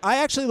think, like, I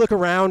actually look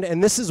around,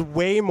 and this is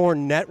way more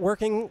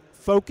networking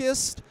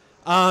focused?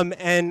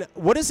 And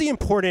what is the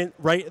importance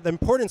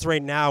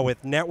right now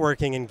with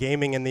networking and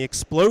gaming and the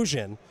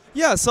explosion?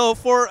 Yeah, so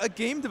for a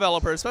game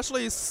developer,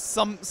 especially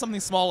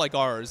something small like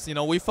ours,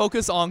 we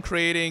focus on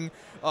creating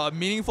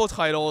meaningful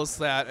titles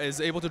that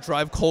is able to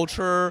drive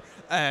culture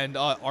and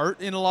art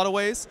in a lot of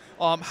ways.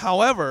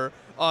 However,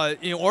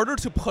 in order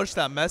to push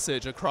that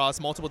message across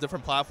multiple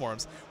different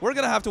platforms, we're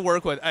going to have to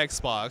work with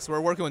Xbox. We're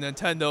working with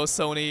Nintendo,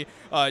 Sony,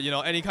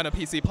 any kind of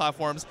PC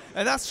platforms,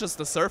 and that's just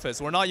the surface.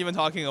 We're not even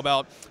talking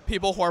about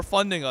people who are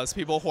funding us,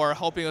 people who are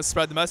helping us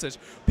spread the message,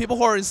 people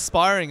who are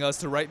inspiring us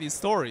to write these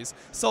stories.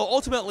 So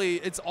ultimately,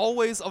 it's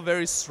always a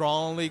very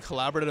strongly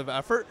collaborative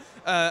effort.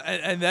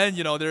 And then,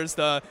 there's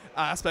the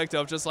aspect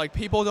of just like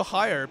people to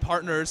hire,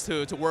 partners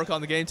to work on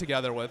the game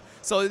together with.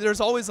 So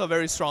there's always a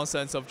very strong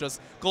sense of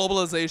just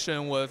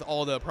globalization with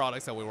all the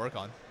products that we work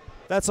on.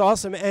 That's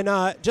awesome. And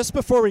just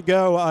before we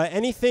go,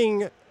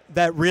 anything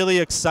that really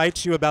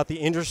excites you about the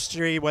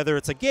industry, whether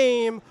it's a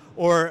game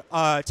or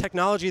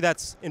technology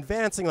that's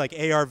advancing like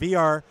AR,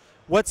 VR,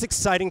 what's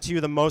exciting to you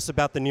the most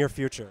about the near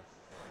future?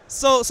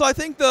 So I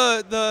think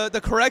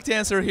the correct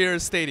answer here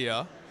is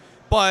Stadia,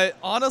 but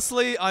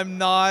honestly, I'm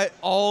not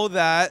all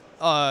that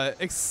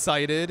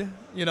excited.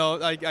 You know,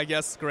 I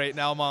guess great.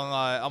 Now I'm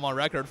on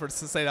record to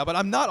say that, but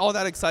I'm not all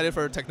that excited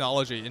for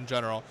technology in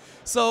general.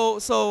 So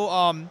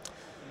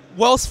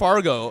Wells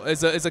Fargo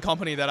is a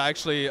company that I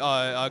actually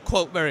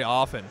quote very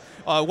often.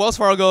 Wells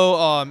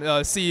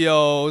Fargo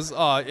CEOs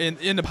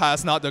in the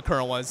past, not the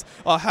current ones,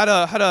 had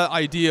an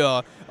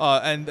idea,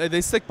 and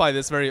they stick by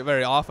this very,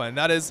 very often.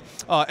 That is,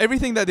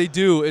 everything that they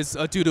do is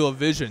due to a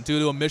vision, due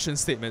to a mission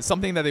statement,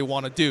 something that they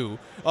want to do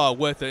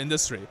with the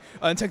industry.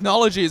 And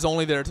technology is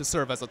only there to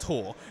serve as a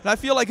tool. And I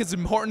feel like it's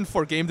important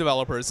for game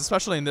developers,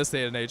 especially in this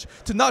day and age,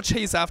 to not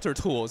chase after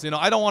tools. You know,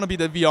 I don't want to be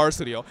the VR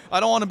studio. I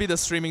don't want to be the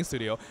streaming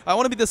studio. I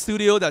want to be the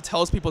studio that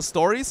tells people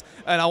stories,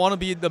 and I want to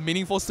be the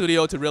meaningful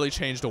studio to really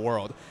change the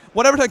world.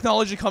 Whatever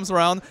technology comes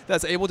around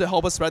that's able to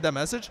help us spread that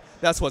message,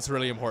 that's what's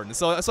really important.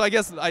 So I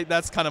guess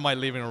that's kind of my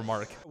leaving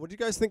remark. What do you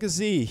guys think of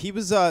Z? He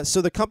was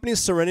so the company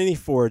is Serenity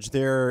Forge.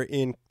 They're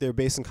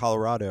based in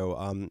Colorado,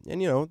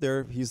 and you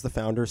know he's the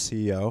founder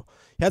CEO.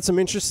 He had some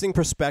interesting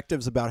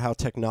perspectives about how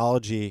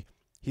technology.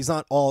 He's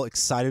not all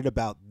excited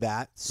about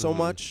that so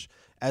much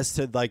as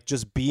to like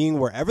just being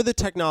wherever the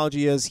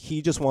technology is.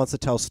 He just wants to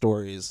tell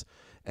stories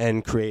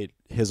and create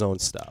his own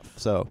stuff.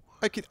 So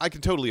I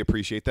can totally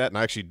appreciate that, and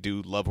I actually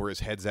do love where his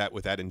head's at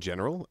with that in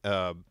general.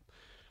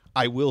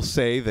 I will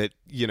say that,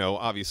 you know,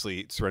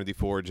 obviously Serenity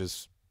Forge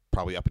is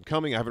probably up and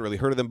coming. I haven't really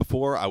heard of them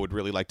before. I would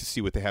really like to see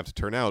what they have to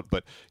turn out.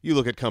 But you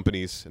look at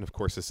companies, and of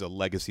course this is a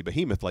legacy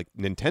behemoth like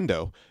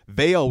Nintendo.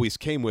 They always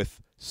came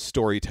with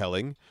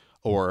storytelling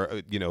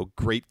or, you know,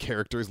 great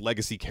characters,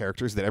 legacy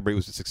characters that everybody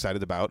was just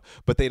excited about.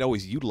 But they'd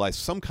always utilize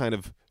some kind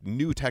of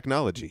new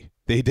technology.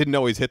 They didn't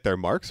always hit their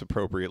marks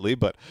appropriately,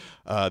 but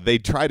they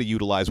try to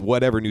utilize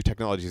whatever new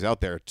technology is out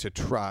there to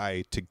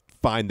try to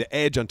find the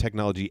edge on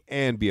technology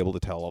and be able to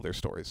tell all their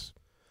stories.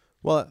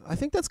 Well, I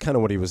think that's kind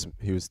of what he was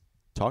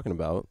talking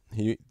about.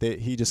 He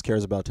just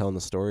cares about telling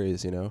the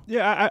stories, you know.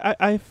 Yeah,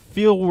 I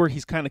feel where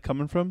he's kind of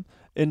coming from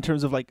in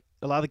terms of like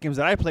a lot of the games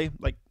that I play.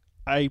 Like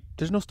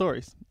there's no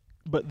stories,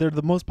 but they're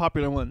the most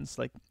popular ones.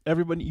 Like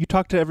everybody, you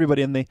talk to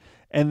everybody,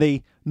 and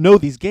they know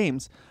these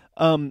games,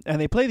 and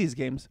they play these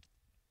games.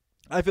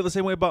 I feel the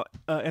same way about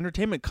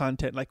entertainment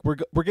content. Like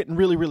we're getting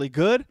really, really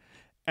good,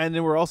 and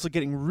then we're also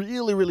getting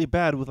really, really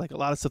bad with like a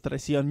lot of stuff that I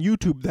see on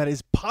YouTube that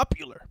is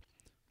popular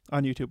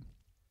on YouTube.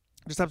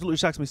 Just absolutely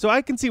shocks me. So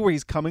I can see where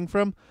he's coming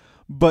from,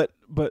 but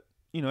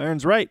you know,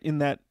 Aaron's right in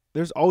that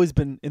there's always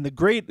been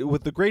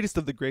with the greatest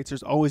of the greats,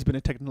 there's always been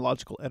a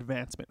technological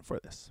advancement for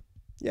this.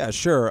 Yeah,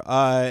 sure.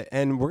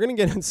 And we're going to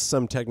get into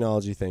some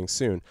technology things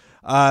soon.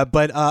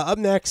 But up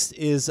next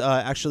is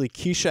actually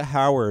Keisha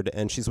Howard,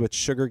 and she's with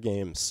Sugar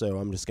Games. So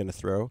I'm just going to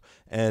throw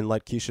and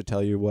let Keisha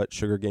tell you what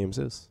Sugar Games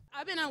is.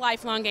 I've been a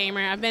lifelong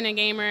gamer. I've been a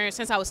gamer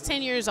since I was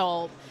 10 years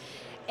old.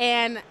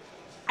 And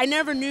I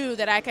never knew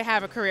that I could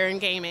have a career in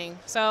gaming.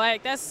 So,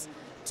 like, that's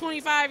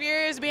 25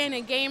 years being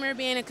a gamer,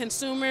 being a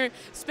consumer,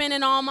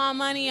 spending all my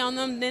money on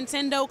them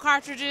Nintendo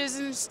cartridges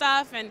and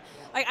stuff. And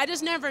like, I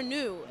just never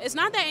knew. It's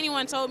not that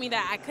anyone told me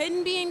that I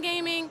couldn't be in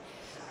gaming.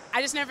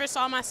 I just never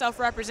saw myself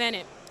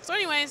represented. So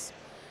anyways,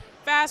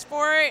 fast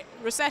forward,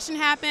 recession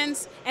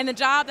happens, and the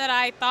job that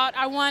I thought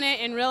I wanted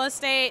in real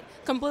estate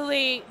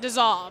completely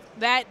dissolved.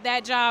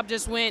 That job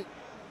just went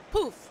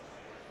poof.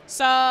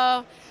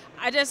 So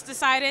I just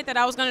decided that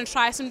I was going to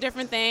try some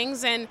different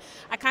things, and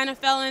I kind of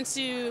fell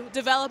into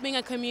developing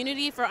a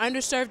community for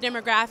underserved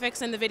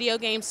demographics in the video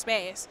game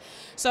space.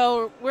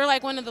 So we're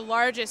like one of the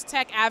largest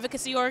tech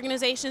advocacy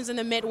organizations in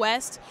the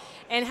Midwest,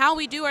 and how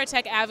we do our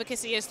tech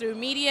advocacy is through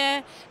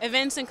media,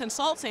 events, and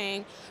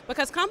consulting,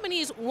 because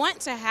companies want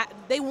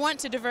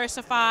to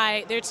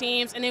diversify their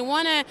teams, and they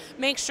want to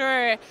make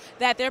sure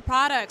that their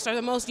products are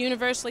the most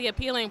universally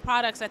appealing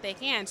products that they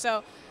can.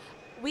 So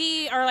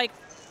we are like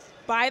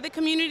by the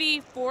community,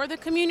 for the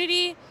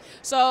community.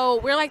 So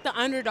we're like the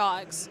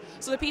underdogs.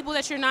 So the people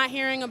that you're not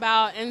hearing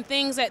about and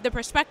things that the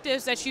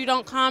perspectives that you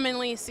don't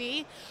commonly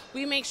see,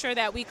 we make sure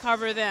that we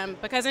cover them.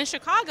 Because in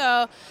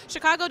Chicago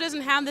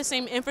doesn't have the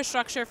same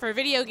infrastructure for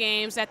video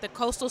games that the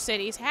coastal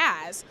cities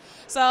has.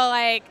 So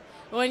like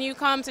when you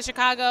come to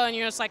Chicago and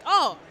you're just like,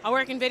 oh, I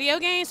work in video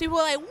games, people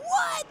are like,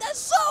 what? That's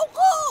so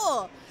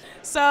cool.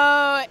 So,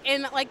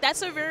 and like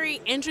that's a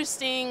very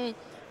interesting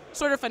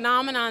sort of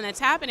phenomenon that's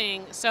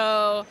happening.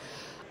 So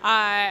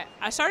I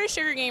started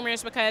Sugar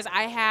Gamers because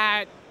I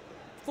had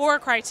 4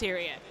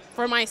 criteria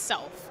for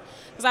myself.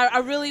 Because I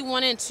really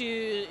wanted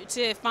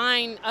to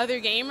find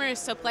other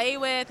gamers to play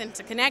with and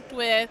to connect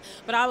with,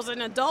 but I was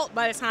an adult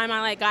by the time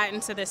I like got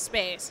into this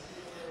space.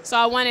 So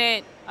I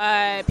wanted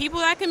people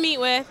that I could meet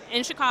with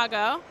in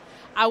Chicago.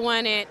 I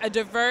wanted a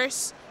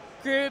diverse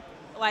group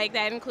like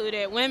that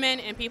included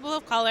women and people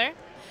of color.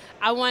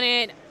 I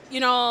wanted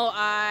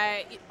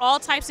all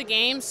types of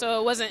games, so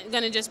it wasn't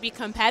going to just be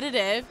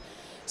competitive.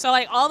 So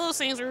like all those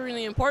things were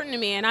really important to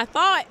me, and I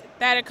thought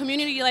that a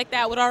community like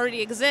that would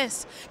already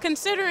exist,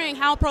 considering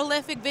how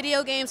prolific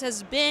video games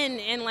has been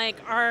in like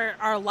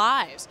our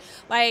lives.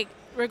 Like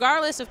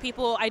regardless if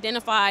people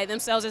identify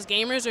themselves as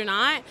gamers or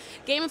not,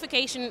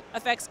 gamification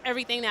affects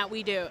everything that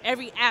we do.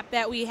 Every app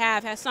that we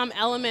have has some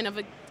element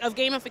of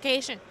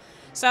gamification.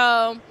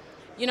 So,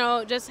 you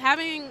know, just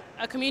having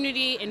a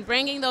community and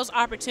bringing those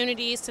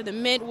opportunities to the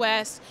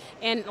Midwest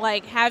and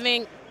like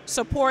having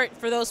support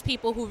for those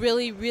people who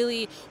really,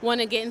 really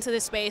want to get into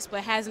this space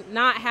but has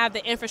not have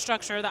the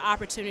infrastructure or the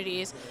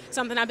opportunities,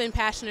 something I've been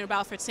passionate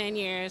about for 10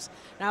 years.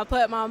 And I'll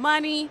put my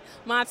money,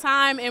 my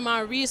time, and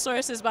my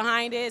resources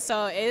behind it,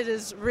 so it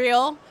is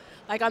real.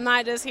 Like, I'm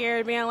not just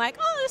here being like,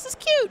 oh, this is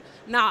cute.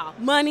 Nah,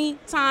 money,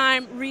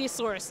 time,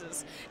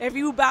 resources. If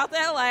you about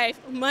that life,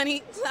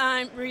 money,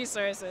 time,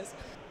 resources.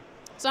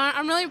 So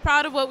I'm really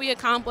proud of what we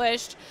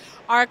accomplished.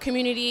 Our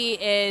community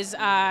is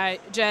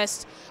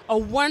just a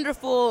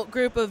wonderful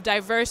group of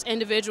diverse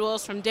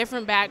individuals from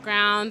different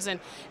backgrounds and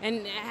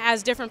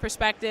has different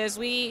perspectives.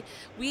 We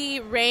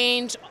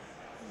range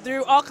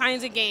through all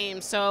kinds of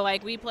games. So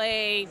like we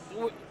play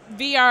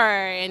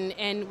VR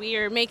and we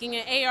are making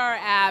an AR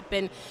app,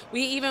 and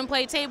we even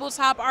play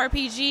tabletop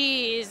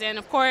RPGs, and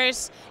of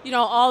course, you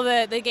know, all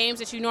the games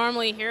that you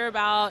normally hear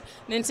about,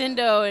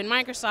 Nintendo and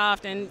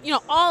Microsoft and, you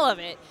know, all of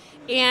it.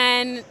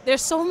 And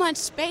there's so much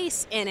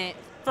space in it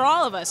for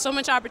all of us, so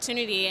much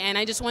opportunity, and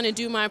I just want to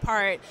do my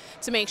part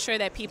to make sure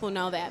that people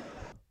know that.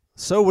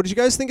 So what did you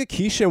guys think of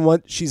Keisha and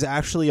what she's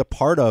actually a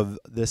part of,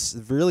 this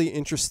really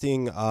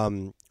interesting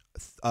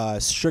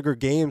Sugar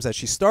Games that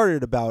she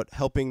started about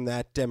helping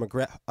that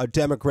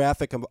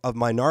demographic of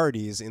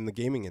minorities in the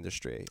gaming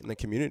industry, in the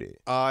community?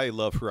 I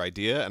love her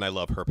idea, and I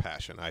love her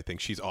passion. I think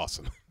she's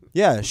awesome.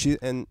 Yeah,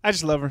 I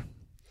just love her.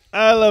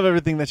 I love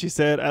everything that she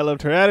said. I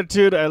loved her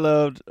attitude. I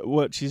loved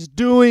what she's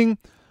doing.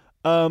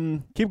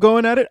 Keep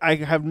going at it. I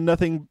have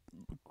nothing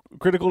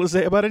critical to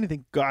say about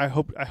anything. I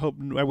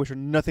wish her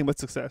nothing but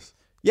success.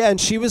 Yeah,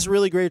 and she was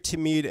really great to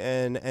meet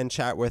and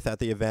chat with at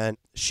the event.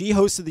 She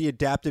hosted the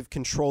adaptive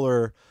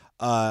controller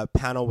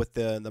panel with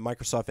the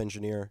Microsoft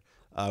engineer,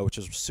 which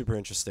was super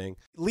interesting.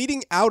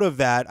 Leading out of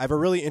that, I have a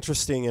really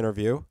interesting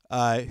interview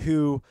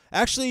who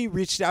actually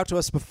reached out to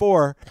us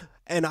before,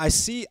 and I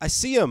see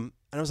him.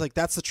 And I was like,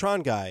 that's the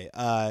Tron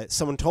guy.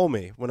 Someone told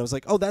me when I was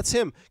like, oh, that's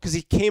him. Because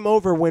he came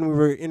over when we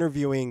were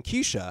interviewing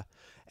Keisha.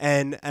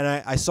 And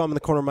I saw him in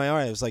the corner of my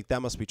eye. I was like,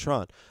 that must be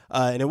Tron.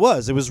 And it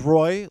was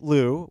Roy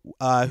Liu,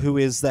 who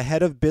is the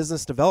head of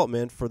business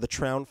development for the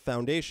Tron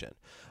Foundation.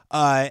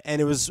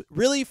 And it was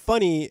really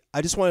funny.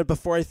 I just wanted,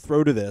 before I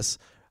throw to this,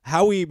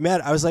 how we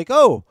met. I was like,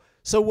 oh,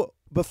 so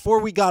before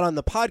we got on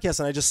the podcast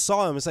and I just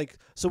saw him, it's like,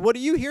 so what are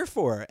you here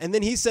for? And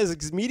then he says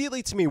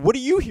immediately to me, what are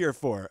you here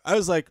for? I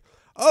was like,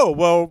 oh,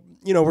 well,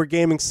 you know, we're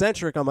gaming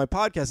centric on my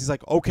podcast. He's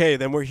like, okay,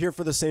 then we're here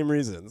for the same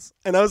reasons.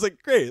 And I was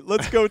like, great,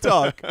 let's go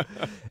talk.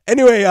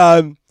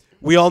 Anyway,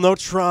 we all know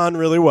Tron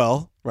really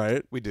well,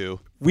 right? We do.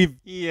 We've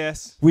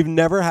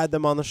never had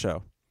them on the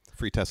show.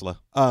 Free Tesla.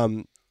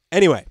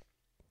 Anyway,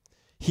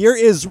 here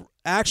is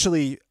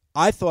actually,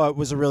 I thought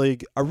was a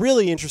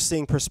really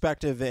interesting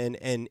perspective and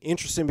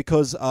interesting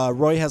because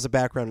Roy has a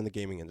background in the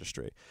gaming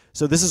industry.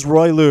 So this is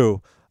Roy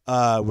Liu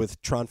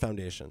with Tron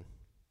Foundation.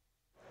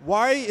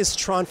 Why is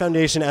Tron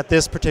Foundation at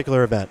this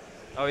particular event?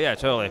 Oh yeah,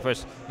 totally.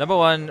 First, number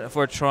one,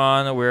 for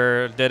Tron,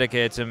 we're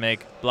dedicated to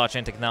make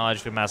blockchain technology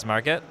to mass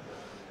market.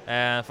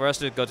 And for us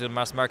to go to the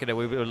mass market,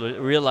 we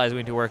realize we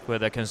need to work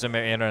with the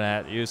consumer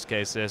internet use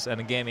cases,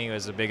 and gaming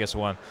is the biggest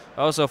one.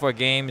 Also for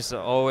games,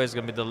 always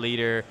going to be the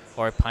leader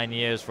or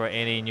pioneers for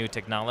any new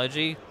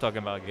technology, talking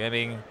about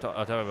gaming,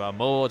 talking about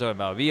mobile, talking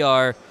about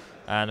VR.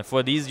 And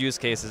for these use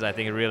cases, I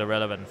think it's really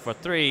relevant. For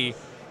three,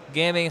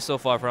 gaming so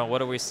far from what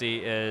do we see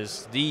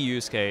is the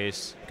use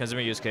case,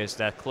 consumer use case,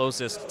 that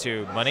closest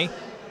to money,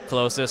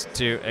 closest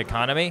to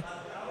economy,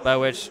 but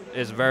which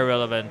is very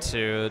relevant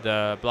to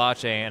the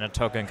blockchain and the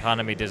token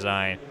economy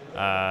design.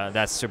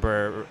 That's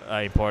super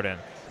important.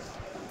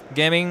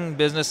 Gaming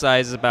business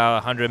size is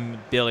about $100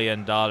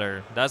 billion.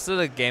 That's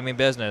the gaming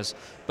business.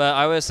 But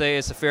I would say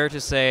it's fair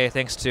to say,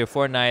 thanks to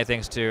Fortnite,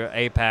 thanks to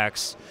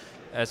Apex,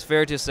 it's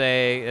fair to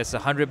say it's a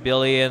 $100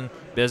 billion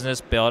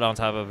business built on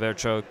top of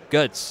virtual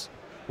goods,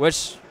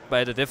 which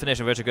by the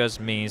definition of virtual goods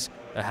means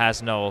it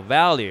has no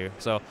value.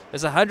 So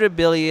it's $100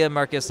 billion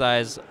market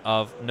size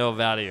of no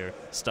value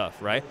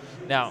stuff, right?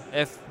 Now,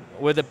 if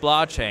with the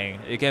blockchain,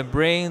 you can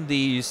bring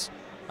these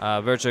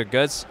virtual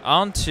goods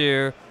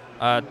onto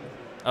a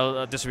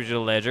distributed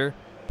ledger,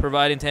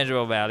 providing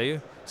tangible value.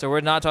 So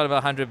we're not talking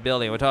about 100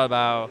 billion, we're talking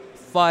about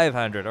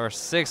 500 or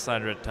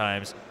 600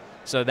 times.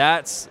 So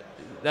that's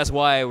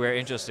why we're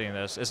interested in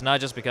this. It's not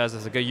just because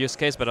it's a good use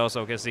case, but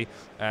also we can see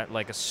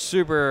like a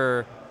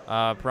super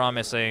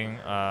promising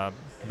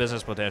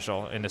business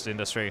potential in this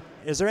industry.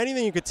 Is there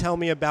anything you could tell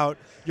me about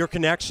your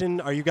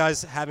connection? Are you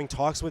guys having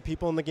talks with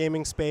people in the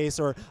gaming space?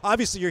 Or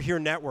obviously you're here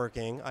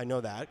networking. I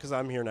know that because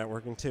I'm here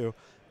networking too.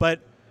 But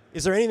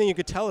is there anything you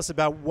could tell us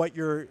about what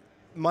you're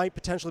might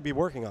potentially be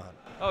working on.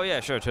 Oh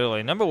yeah, sure,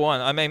 totally. Number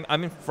one,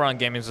 I'm in front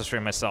game industry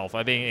myself.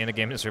 I've been in the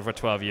game industry for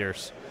 12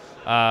 years.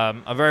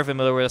 I'm very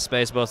familiar with the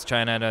space, both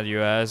China and the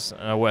U.S.,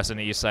 west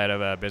and east side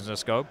of a business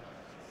scope.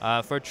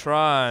 For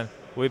Tron,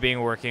 we've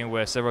been working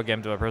with several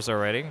game developers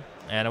already,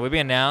 and we've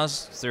been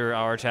announced through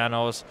our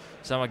channels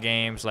some of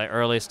games like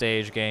early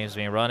stage games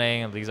being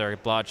running. These are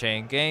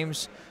blockchain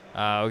games. We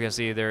can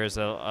see there's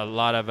a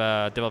lot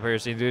of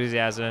developers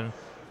enthusiastic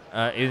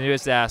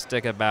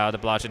about the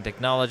blockchain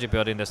technology,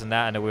 building this and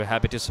that, and we're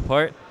happy to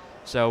support.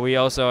 So we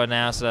also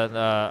announced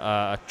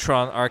a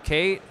Tron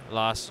Arcade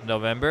last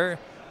November,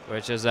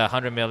 which is a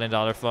 $100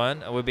 million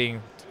fund. We're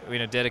being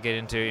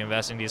dedicated to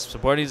investing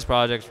supporting these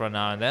projects from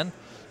now and then.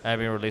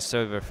 Having released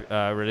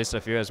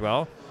a few as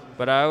well.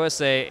 But I would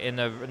say in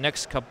the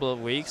next couple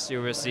of weeks,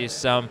 you will see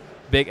some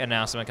big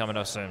announcement coming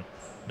up soon.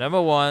 Number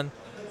one,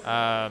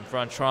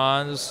 from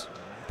Tron's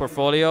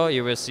portfolio,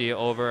 you will see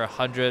over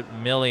 100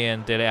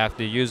 million daily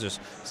active users.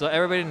 So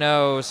everybody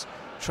knows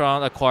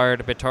Tron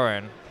acquired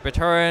BitTorrent. We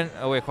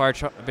acquired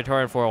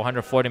BitTorrent for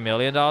 $140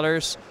 million,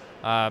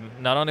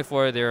 not only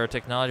for their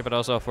technology, but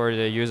also for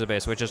the user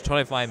base, which is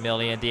 25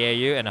 million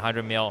DAU and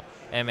 100 mil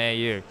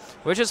MAU,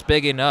 which is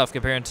big enough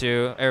compared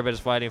to everybody's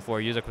fighting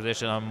for user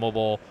acquisition on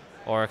mobile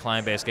or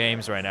client-based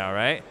games right now,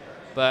 right?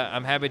 But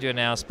I'm happy to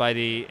announce by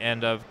the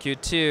end of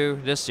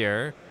Q2 this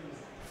year,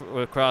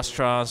 across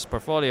Tron's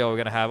portfolio, we're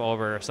going to have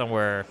over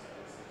somewhere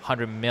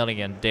 100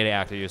 million daily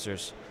active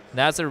users.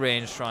 That's the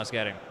range Tron's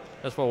getting.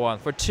 That's for one.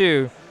 For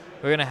two,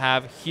 we're going to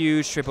have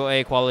huge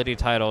AAA quality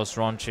titles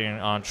launching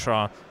on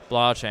Tron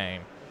blockchain.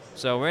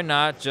 So we're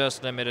not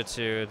just limited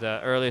to the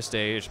early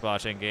stage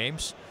blockchain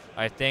games.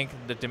 I think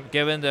that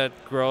given the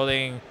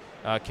growing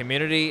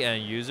community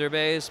and user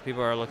base,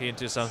 people are looking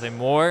into something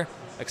more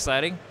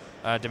exciting,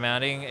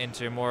 demanding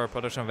into more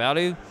production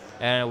value.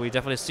 And we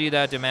definitely see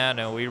that demand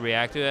and we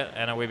react to it.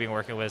 And we've been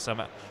working with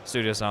some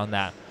studios on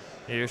that.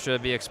 You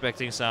should be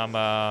expecting some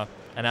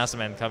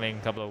announcement coming in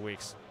a couple of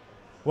weeks.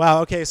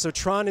 Wow, okay, so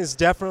Tron is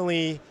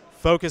definitely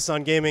focused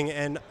on gaming,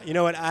 and you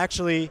know what,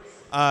 actually,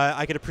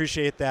 I could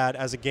appreciate that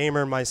as a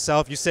gamer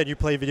myself. You said you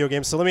play video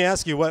games, so let me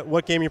ask you,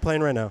 what game you're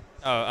playing right now?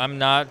 Oh, I'm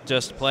not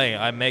just playing.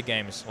 I make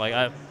games.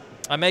 Like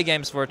I made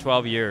games for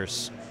 12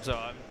 years.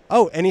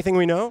 So anything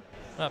we know?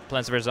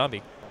 Plants vs.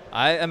 Zombie.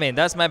 I mean,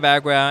 that's my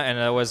background, and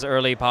I was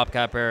early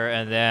PopCapper,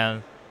 and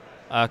then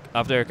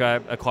after it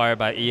got acquired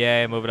by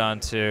EA, I moved on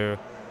to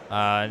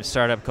a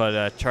startup called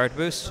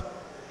Chartboost,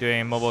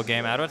 doing mobile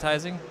game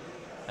advertising.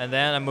 And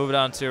then I moved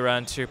on to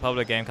run 2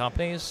 public game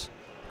companies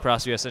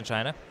across US and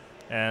China.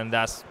 And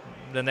that's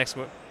the next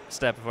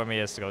step for me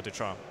is to go to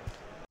Tron.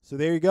 So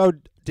there you go,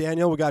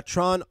 Daniel. We got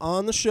Tron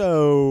on the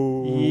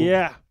show.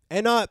 Yeah.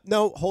 And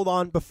no, hold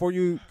on. Before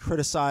you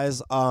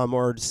criticize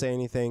or say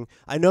anything,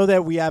 I know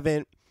that we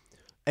haven't,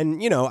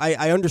 and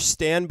I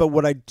understand, but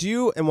what I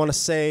do and want to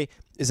say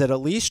is that at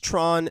least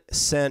Tron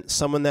sent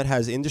someone that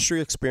has industry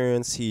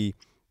experience.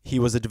 He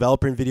was a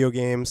developer in video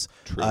games.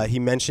 He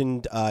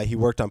mentioned he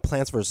worked on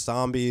Plants vs.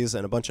 Zombies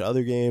and a bunch of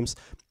other games.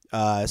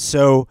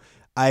 So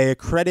I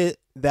credit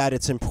that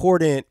it's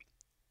important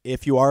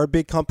if you are a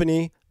big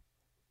company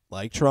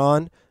like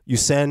Tron, you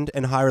send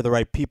and hire the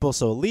right people.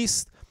 So at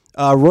least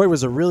Roy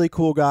was a really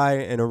cool guy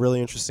and a really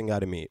interesting guy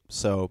to meet.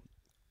 So,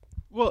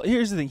 well,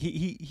 here's the thing.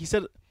 He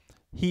said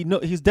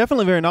he's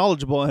definitely very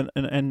knowledgeable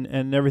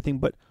and everything,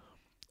 but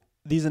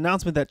these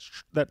announcements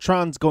that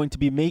Tron's going to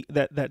be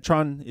that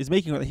Tron is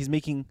making, or that he's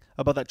making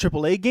about that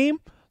AAA game,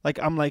 like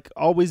I'm like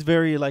always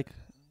very like,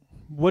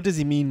 what does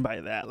he mean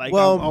by that? Like,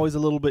 I'm always a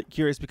little bit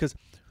curious because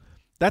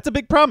that's a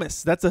big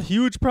promise. That's a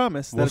huge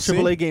promise that a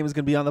AAA game is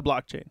going to be on the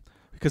blockchain.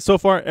 Because so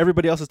far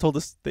everybody else has told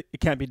us that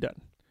it can't be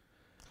done.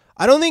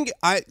 I don't think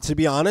to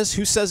be honest,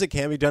 who says it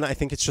can be done? I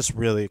think it's just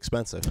really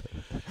expensive.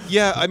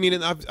 Yeah, I mean,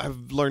 and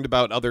I've learned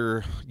about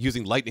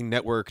using Lightning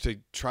Network to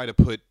try to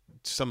put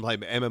some like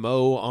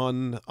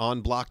MMO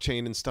on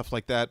blockchain and stuff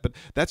like that, but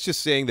that's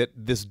just saying that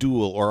this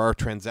duel or our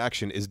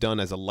transaction is done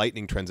as a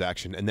Lightning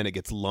transaction and then it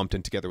gets lumped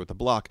in together with the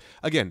block.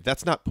 Again,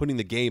 that's not putting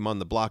the game on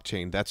the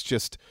blockchain. That's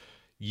just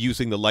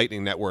using the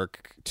Lightning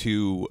Network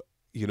to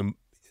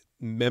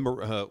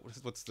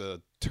what's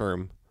the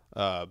term?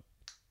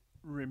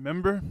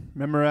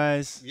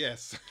 Memorize.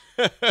 Yes.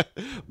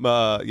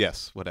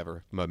 Yes,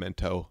 whatever.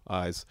 Memento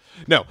eyes.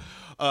 No.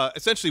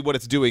 Essentially what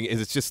it's doing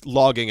is it's just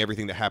logging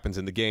everything that happens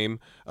in the game.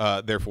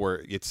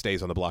 Therefore, it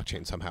stays on the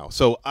blockchain somehow.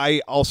 So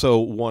I also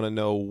want to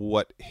know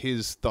what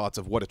his thoughts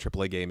of what a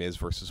AAA game is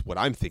versus what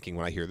I'm thinking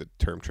when I hear the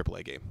term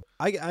AAA game.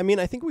 I mean,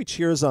 I think we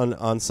cheers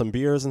on some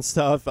beers and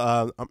stuff.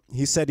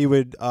 He said he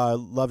would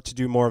love to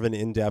do more of an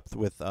in-depth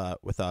with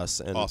us.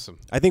 And awesome.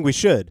 I think we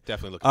should.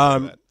 Definitely looking forward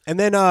to that. And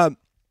then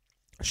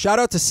shout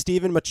out to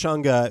Steven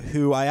Machunga,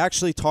 who I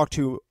actually talked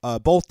to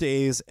both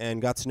days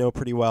and got to know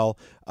pretty well.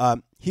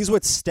 He's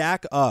with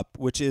Stack Up,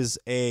 which is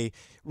a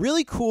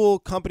really cool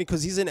company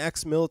because he's an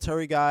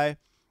ex-military guy,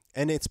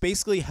 and it's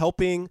basically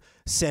helping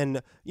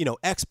send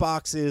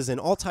Xboxes and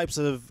all types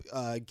of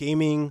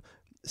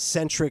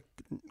gaming-centric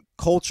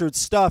cultured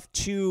stuff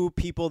to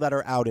people that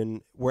are out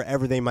in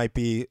wherever they might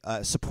be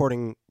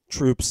supporting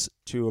troops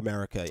to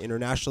America,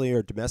 internationally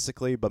or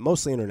domestically, but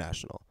mostly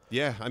international.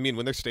 Yeah, I mean,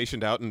 when they're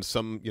stationed out in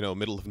some,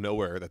 middle of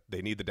nowhere that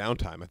they need the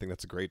downtime, I think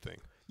that's a great thing.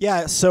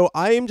 Yeah, so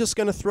I am just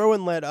going to throw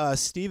and let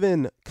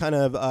Steven kind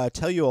of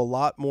tell you a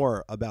lot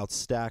more about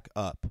Stack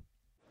Up.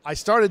 I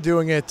started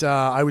doing it,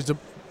 I was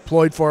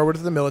deployed forward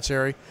to the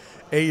military,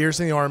 8 years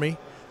in the Army,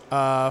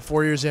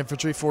 4 years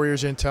infantry, 4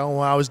 years intel. And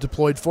when I was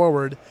deployed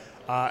forward,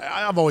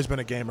 I've always been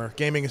a gamer.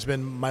 Gaming has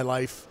been my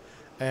life,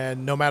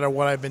 and no matter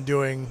what I've been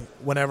doing,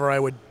 whenever I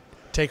would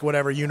take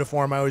whatever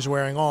uniform I was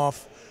wearing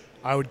off,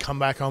 I would come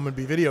back home and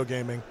be video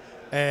gaming.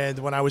 And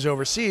when I was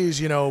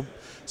overseas,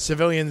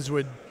 civilians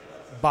would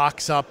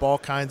box up all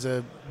kinds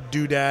of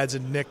doodads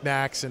and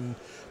knickknacks and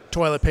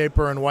toilet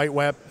paper and wet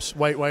wipes.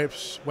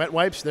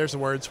 There's the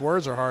words.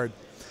 Words are hard.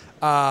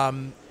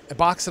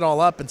 Box it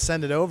all up and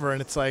send it over, and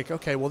it's like,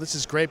 okay, well, this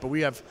is great, but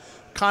we have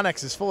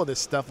Connex is full of this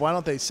stuff. Why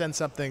don't they send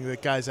something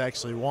that guys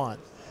actually want?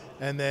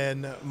 And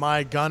then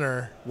my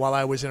gunner, while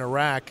I was in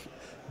Iraq,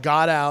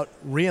 got out,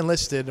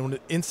 re-enlisted, and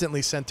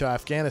instantly sent to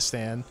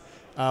Afghanistan.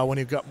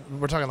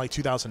 We're talking like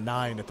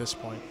 2009 at this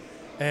point.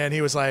 And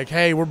he was like,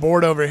 hey, we're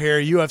bored over here.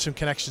 You have some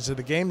connections to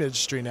the game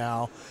industry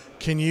now.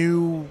 Can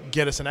you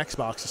get us an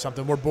Xbox or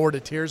something? We're bored to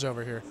tears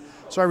over here.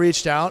 So I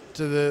reached out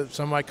to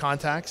some of my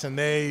contacts, and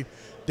they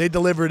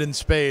delivered in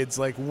spades,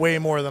 like way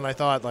more than I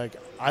thought. Like,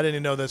 I didn't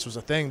even know this was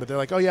a thing, but they're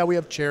like, oh yeah, we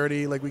have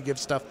charity. Like, we give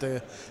stuff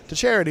to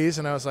charities.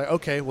 And I was like,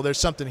 okay, well, there's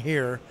something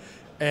here.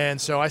 And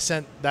so I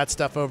sent that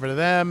stuff over to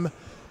them.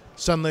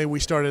 Suddenly we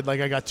started,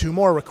 I got 2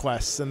 more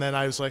requests, and then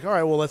I was like, all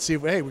right, well, let's see.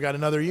 Hey, we got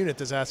another unit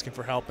that's asking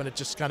for help, and it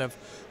just kind of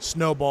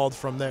snowballed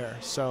from there.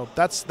 So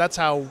that's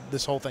how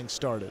this whole thing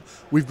started.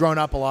 We've grown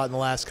up a lot in the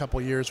last couple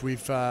of years. We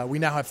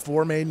now have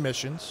 4 main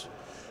missions.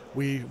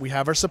 We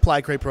have our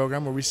supply crate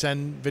program where we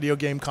send video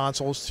game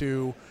consoles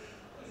to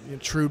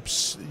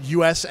troops,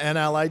 U.S. and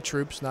allied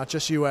troops, not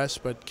just U.S.,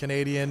 but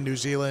Canadian, New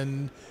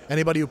Zealand,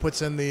 anybody who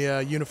puts in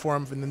the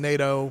uniform in the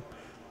NATO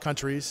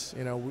countries,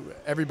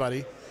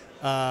 everybody.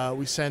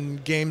 We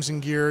send games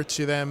and gear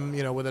to them,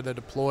 whether they're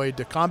deployed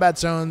to combat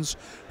zones,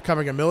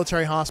 covering in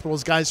military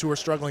hospitals, guys who are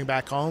struggling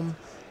back home,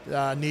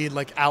 need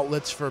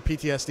outlets for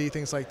PTSD,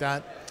 things like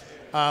that.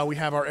 We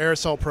have our air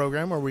assault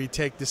program where we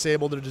take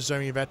disabled or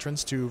deserving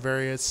veterans to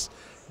various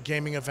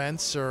gaming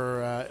events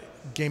or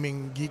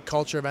gaming geek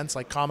culture events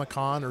like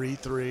Comic-Con or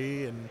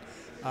E3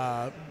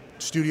 and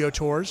studio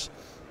tours.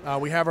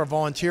 We have our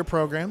volunteer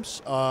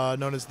programs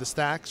known as the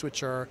Stacks,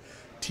 which are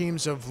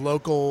teams of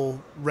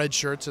local red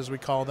shirts, as we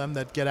call them,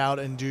 that get out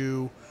and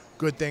do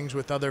good things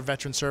with other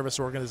veteran service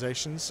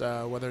organizations,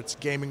 whether it's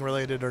gaming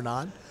related or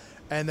not.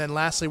 And then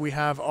lastly, we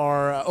have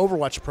our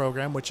Overwatch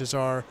program, which is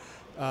our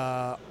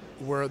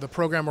the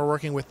program we're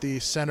working with the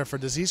Center for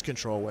Disease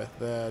Control with.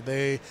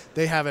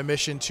 They have a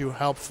mission to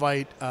help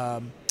fight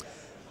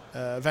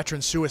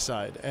veteran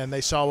suicide, and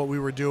they saw what we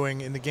were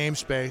doing in the game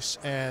space,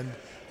 and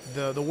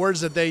the words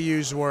that they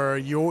used were,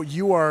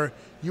 you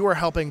are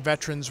helping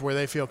veterans where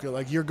they feel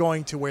like you're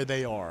going to where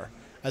they are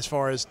as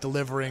far as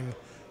delivering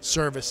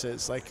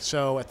services.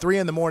 So at 3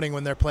 a.m.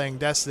 when they're playing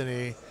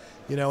Destiny,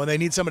 and they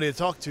need somebody to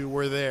talk to,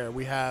 we're there.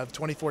 We have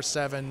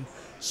 24/7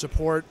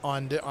 support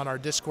on our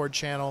Discord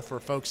channel for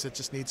folks that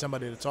just need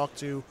somebody to talk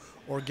to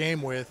or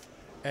game with,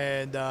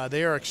 and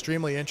they are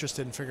extremely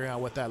interested in figuring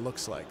out what that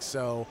looks like.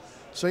 So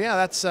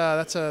yeah,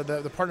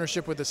 the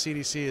partnership with the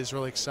CDC is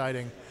really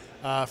exciting.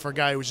 For a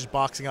guy who was just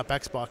boxing up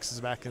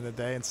Xboxes back in the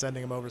day and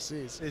sending them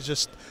overseas. It's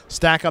just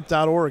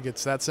stackup.org.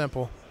 It's that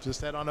simple. Just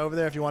head on over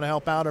there if you want to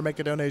help out or make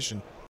a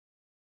donation.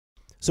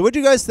 So what do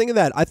you guys think of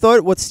that? I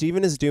thought what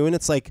Steven is doing,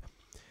 it's like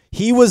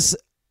he was,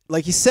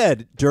 like he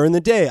said, during the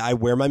day, I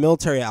wear my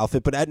military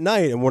outfit, but at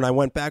night and when I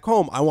went back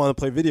home, I want to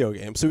play video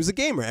games. So he was a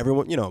gamer.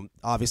 Everyone,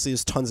 obviously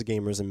there's tons of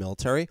gamers in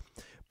military,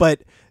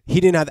 but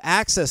he didn't have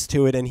access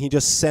to it, and he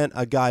just sent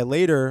a guy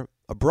later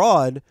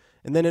abroad.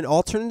 And then it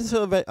all turned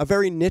into a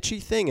very niche-y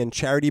thing and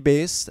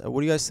charity-based.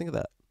 What do you guys think of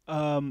that?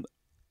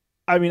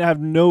 I mean, I have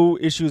no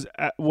issues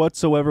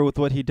whatsoever with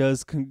what he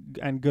does,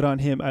 and good on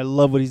him. I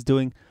love what he's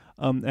doing.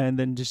 And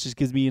then just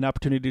gives me an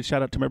opportunity to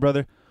shout out to my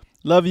brother.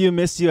 Love you,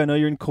 miss you. I know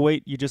you're in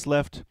Kuwait. You just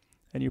left,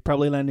 and you're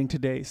probably landing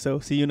today. So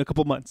see you in a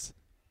couple months.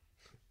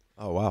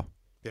 Oh, wow.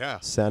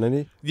 Yeah.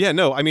 Sanity? Yeah,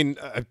 no, I mean,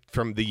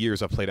 from the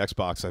years I've played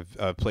Xbox,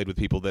 I've played with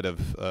people that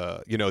have,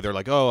 they're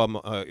like, oh,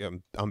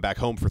 I'm back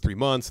home for 3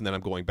 months, and then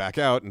I'm going back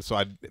out. And so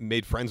I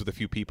made friends with a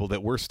few people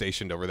that were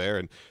stationed over there,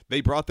 and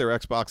they brought their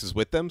Xboxes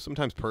with them,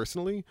 sometimes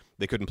personally.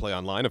 They couldn't play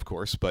online, of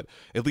course, but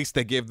at least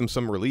they gave them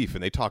some relief,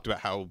 and they talked about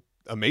how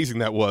amazing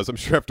that was. I'm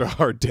sure after a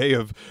hard day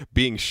of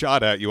being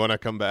shot at, you want to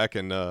come back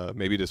and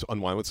maybe just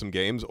unwind with some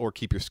games or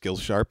keep your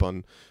skills sharp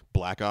on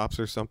Black Ops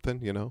or something,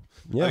 Yeah.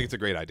 I think it's a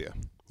great idea.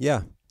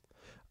 Yeah.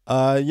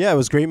 It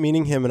was great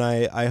meeting him, and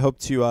I hope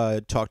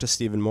to talk to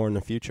Steven more in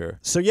the future.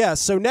 So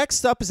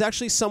next up is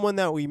actually someone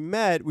that we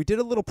met. We did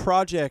a little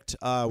project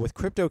with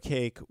Crypto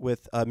Cake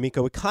with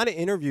Miko. We kind of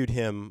interviewed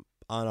him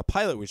on a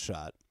pilot we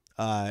shot,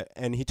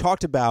 and he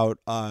talked about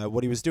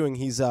what he was doing.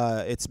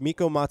 It's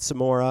Miko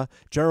Matsumura,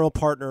 general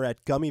partner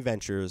at Gummy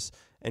Ventures,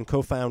 and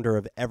co-founder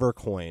of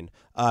Evercoin,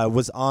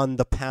 was on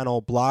the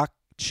panel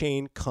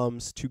Blockchain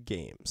Comes to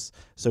Games.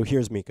 So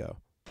here's Miko.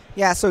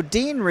 Yeah, so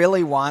Dean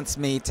really wants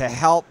me to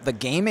help the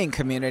gaming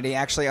community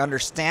actually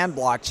understand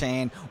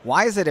blockchain.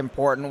 Why is it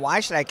important? Why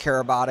should I care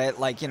about it?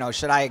 Like,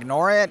 should I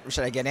ignore it?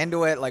 Should I get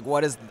into it? Like,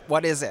 what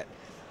is it?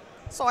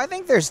 So I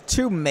think there's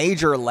two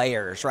major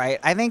layers, right?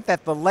 I think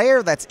that the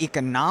layer that's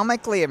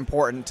economically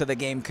important to the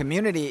game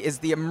community is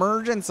the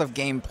emergence of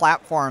game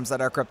platforms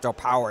that are crypto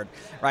powered,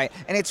 right?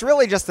 And it's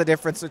really just the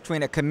difference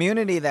between a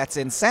community that's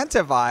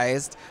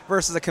incentivized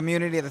versus a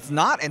community that's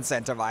not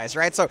incentivized,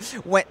 right? So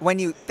when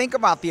you think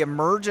about the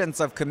emergence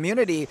of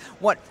community,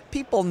 what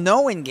people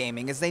know in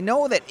gaming is they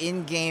know that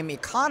in-game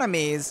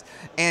economies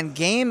and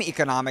game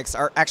economics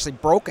are actually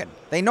broken.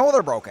 They know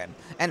they're broken.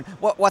 And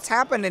what's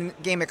happened in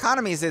game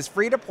economies is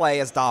free-to-play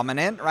is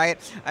dominant, right?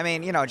 I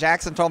mean,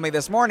 Jackson told me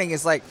this morning,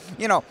 is like,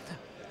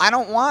 I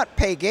don't want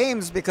pay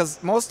games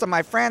because most of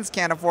my friends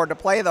can't afford to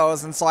play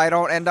those, and so I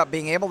don't end up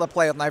being able to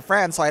play with my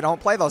friends, so I don't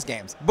play those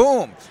games.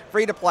 Boom!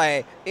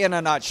 Free-to-play in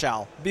a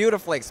nutshell.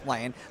 Beautifully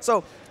explained.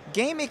 So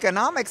game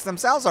economics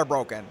themselves are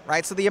broken,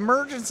 right? So the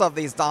emergence of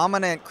these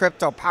dominant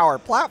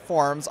crypto-powered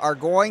platforms are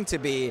going to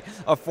be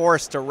a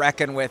force to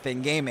reckon with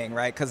in gaming,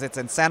 right? Because it's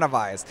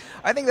incentivized.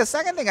 I think the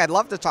second thing I'd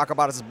love to talk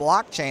about is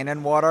blockchain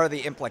and what are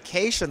the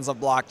implications of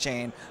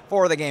blockchain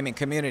for the gaming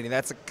community.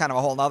 That's kind of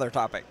a whole nother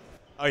topic.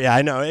 Oh yeah,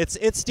 I know.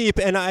 It's deep,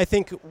 and I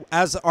think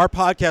as our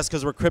podcast,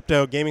 because we're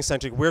crypto gaming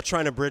centric, we're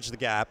trying to bridge the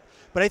gap.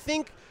 But I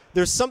think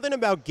there's something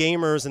about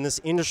gamers in this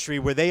industry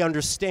where they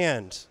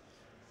understand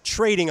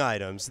trading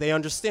items. They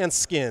understand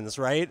skins,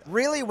 right?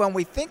 Really, when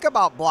we think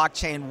about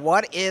blockchain,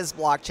 what is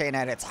blockchain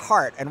at its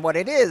heart? And what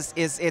it is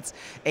it's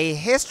a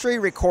history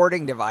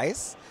recording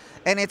device,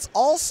 and it's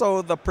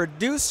also the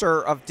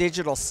producer of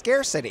digital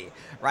scarcity,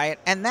 right?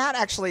 And that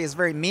actually is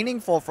very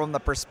meaningful from the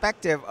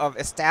perspective of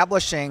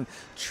establishing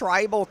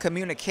tribal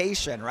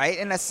communication, right?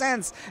 In a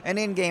sense, an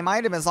in-game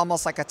item is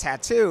almost like a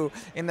tattoo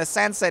in the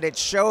sense that it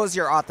shows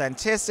your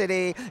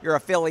authenticity, your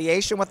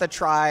affiliation with the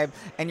tribe,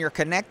 and your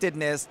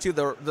connectedness to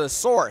the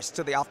source,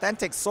 to the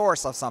authentic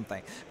source of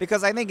something.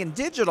 Because I think in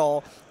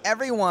digital,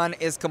 everyone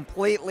is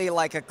completely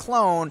like a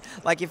clone.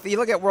 Like if you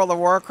look at World of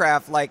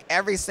Warcraft, like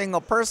every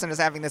single person is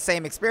having the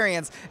same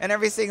experience, and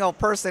every single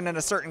person in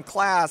a certain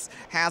class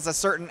has a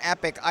certain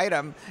epic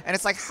item, and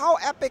it's like, how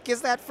epic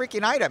is that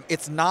freaking item?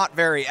 It's not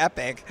very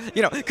epic,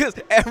 because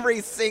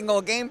every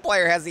single game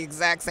player has the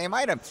exact same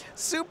item.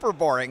 Super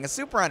boring,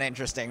 super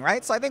uninteresting,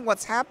 right? So I think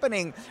what's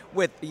happening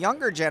with the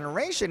younger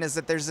generation is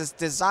that there's this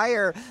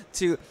desire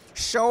to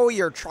show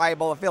your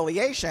tribal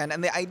affiliation,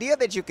 and the idea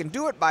that you can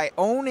do it by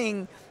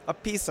owning a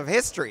piece of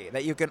history,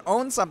 that you can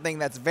own something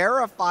that's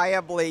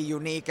verifiably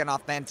unique and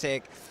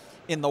authentic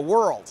in the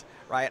world,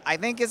 right? I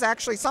think is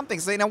actually something.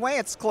 So in a way,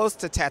 it's close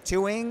to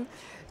tattooing,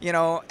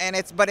 and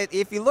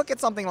if you look at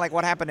something like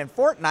what happened in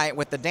Fortnite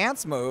with the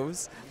dance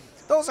moves,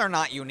 those are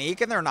not unique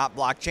and they're not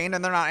blockchain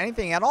and they're not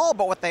anything at all,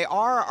 but what they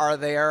are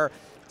their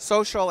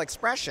social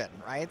expression,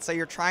 right? So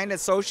you're trying to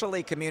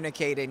socially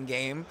communicate in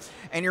game,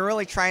 and you're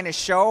really trying to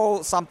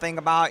show something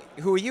about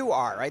who you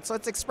are, right? So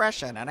it's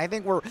expression, and I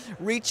think we're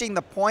reaching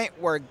the point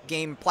where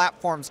game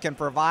platforms can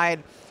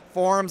provide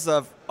forms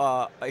of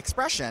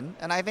expression,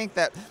 and I think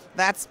that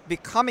that's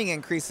becoming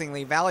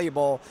increasingly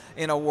valuable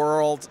in a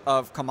world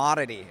of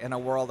commodity, in a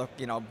world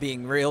of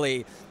being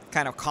really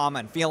kind of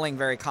common, feeling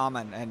very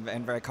common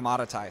and very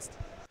commoditized.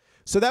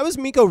 So that was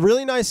Miko,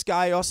 really nice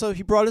guy. Also,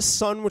 he brought his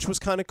son, which was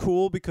kind of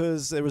cool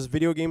because there was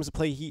video games to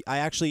play. I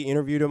actually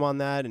interviewed him on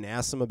that and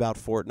asked him about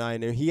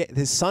Fortnite, and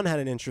his son had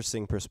an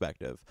interesting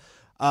perspective.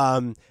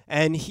 And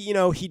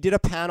he did a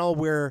panel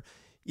where,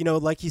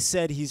 like he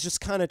said, he's just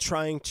kind of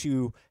trying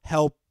to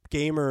help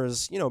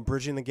gamers,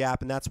 bridging the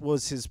gap, and that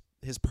was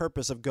his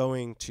purpose of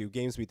going to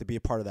GamesBeat, to be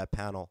a part of that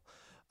panel.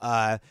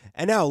 And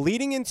now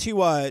leading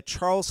into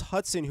Charles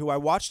Hudson, who I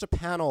watched a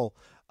panel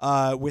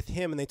with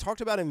him, and they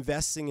talked about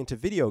investing into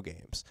video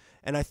games.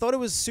 And I thought it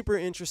was super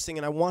interesting,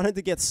 and I wanted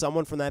to get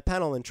someone from that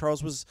panel, and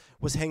Charles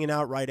was hanging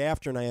out right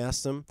after, and I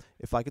asked him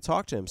if I could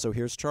talk to him. So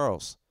here's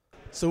Charles.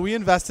 So we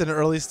invest in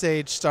early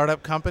stage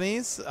startup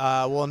companies.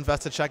 We'll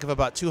invest a check of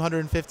about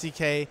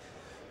 $250K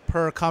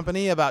per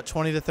company, about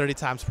 20 to 30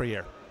 times per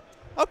year.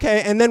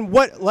 Okay, and then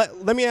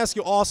let me ask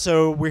you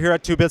also, we're here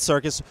at 2-Bit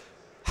Circus,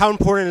 how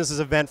important is this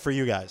event for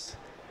you guys?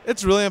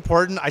 It's really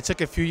important. I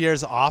took a few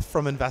years off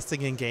from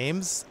investing in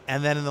games,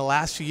 and then in the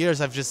last few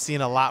years I've just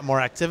seen a lot more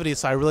activity,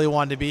 so I really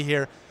wanted to be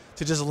here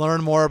to just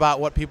learn more about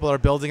what people are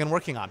building and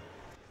working on.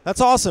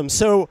 That's awesome.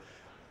 So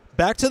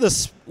back to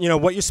this,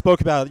 what you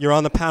spoke about, you're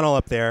on the panel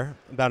up there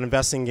about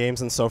investing in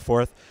games and so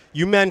forth.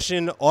 You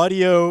mentioned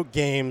audio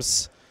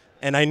games,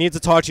 and I need to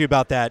talk to you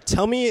about that.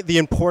 Tell me the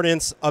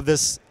importance of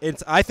this.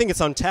 I think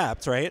it's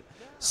untapped, right?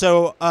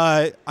 So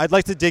I'd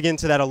like to dig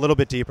into that a little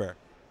bit deeper.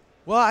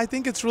 Well, I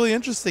think it's really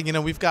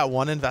interesting. We've got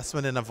one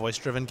investment in a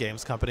voice-driven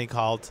games company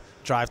called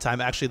Drive Time.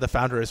 Actually, the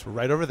founder is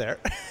right over there.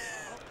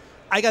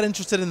 I got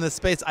interested in this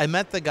space. I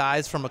met the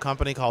guys from a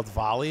company called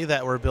Volley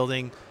that were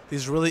building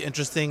these really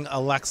interesting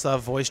Alexa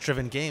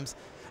voice-driven games,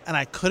 and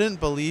I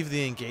couldn't believe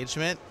the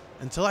engagement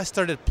Until I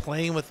started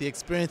playing with the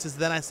experiences,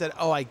 then I said,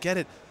 oh, I get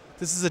it.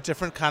 This is a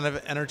different kind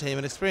of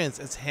entertainment experience.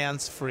 It's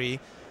hands-free,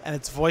 and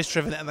it's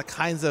voice-driven, and the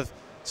kinds of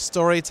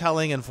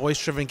storytelling and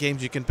voice-driven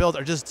games you can build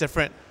are just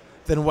different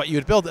than what you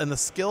would build, and the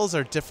skills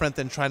are different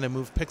than trying to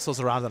move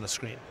pixels around on a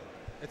screen.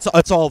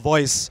 It's all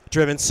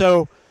voice-driven.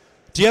 So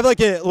do you have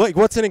like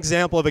what's an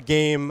example of a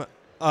game,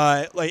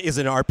 like is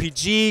it an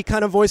RPG,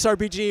 kind of voice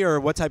RPG, or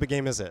what type of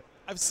game is it?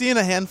 I've seen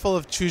a handful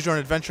of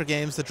choose-your-own-adventure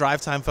games. The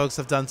Drive Time folks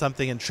have done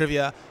something in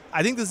trivia.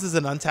 I think this is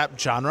an untapped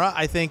genre.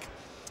 I think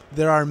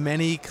there are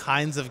many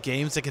kinds of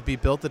games that could be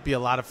built that'd be a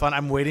lot of fun.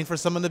 I'm waiting for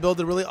someone to build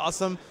a really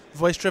awesome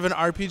voice-driven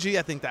RPG.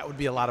 I think that would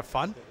be a lot of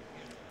fun.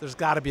 There's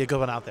got to be a good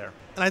one out there.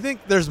 And I think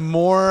there's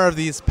more of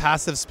these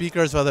passive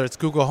speakers, whether it's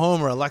Google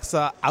Home or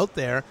Alexa, out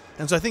there.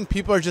 And so I think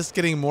people are just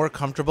getting more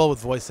comfortable with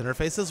voice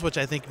interfaces, which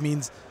I think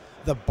means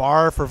the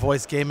bar for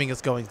voice gaming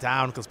is going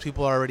down because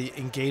people are already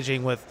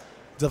engaging with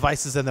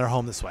devices in their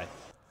home this way.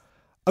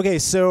 Okay,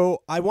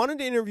 so I wanted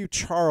to interview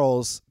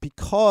Charles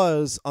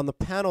because on the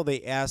panel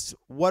they asked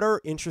what are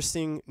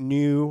interesting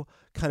new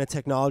kind of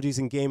technologies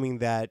in gaming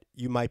that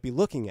you might be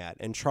looking at.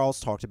 And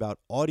Charles talked about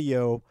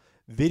audio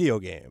video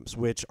games,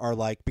 which are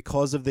like,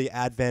 because of the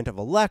advent of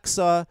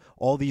Alexa,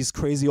 all these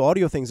crazy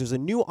audio things, there's a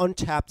new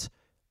untapped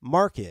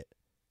market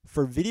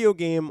for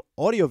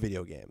audio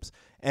video games.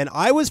 And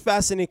I was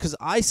fascinated because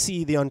I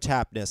see the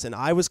untappedness, and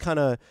I was kind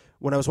of,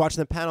 when I was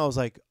watching the panel, I was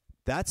like,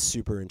 that's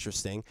super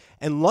interesting.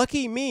 And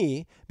lucky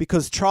me,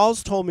 because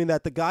Charles told me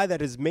that the guy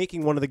that is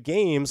making one of the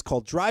games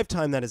called Drive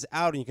Time that is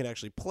out and you can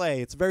actually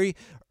play, it's a very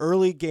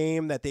early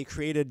game that they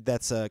created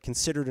that's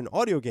considered an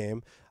audio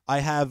game. I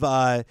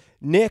have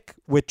Nick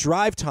with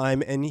Drive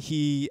Time, and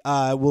he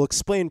will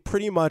explain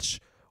pretty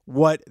much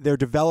what they're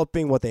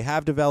developing, what they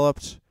have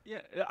developed. Yeah,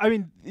 I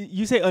mean,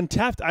 you say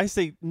untapped. I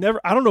say never.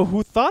 I don't know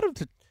who thought of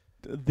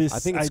this. I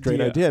think it's idea. a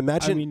great idea.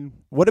 Imagine,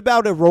 what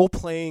about a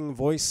role-playing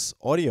voice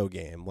audio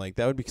game? Like,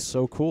 that would be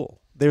so cool.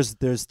 There's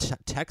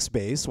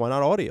text-based. Why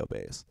not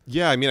audio-based?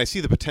 Yeah, I mean, I see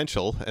the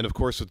potential, and of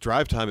course, with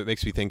Drive Time, it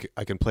makes me think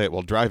I can play it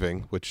while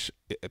driving, which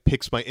it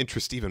piques my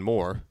interest even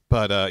more.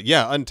 But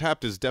yeah,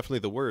 untapped is definitely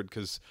the word,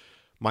 because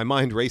my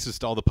mind races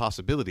to all the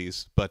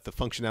possibilities, but the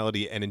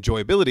functionality and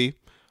enjoyability,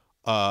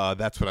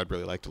 that's what I'd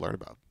really like to learn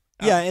about.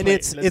 Yeah, and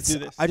it's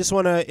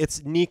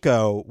it's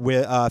Nico,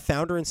 with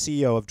founder and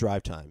CEO of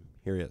Drive Time.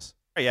 Here he is.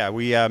 Yeah,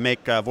 we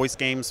make voice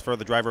games for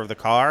the driver of the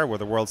car. We're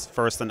the world's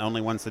first and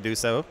only ones to do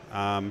so.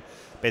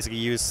 Basically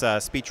use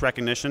speech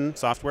recognition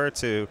software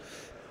to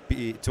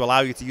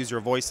allow you to use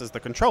your voice as the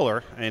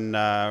controller in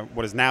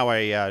what is now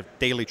a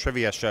daily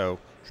trivia show,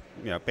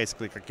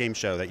 basically a game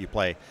show that you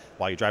play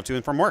while you drive to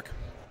and from work.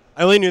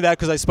 I only knew that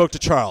because I spoke to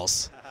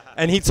Charles,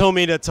 and he told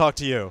me to talk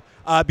to you,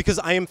 because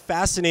I am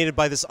fascinated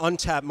by this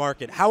untapped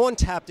market. How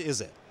untapped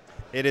is it?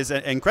 It is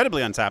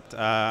incredibly untapped.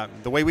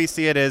 The way we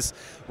see it is,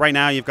 right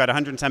now you've got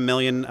 110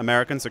 million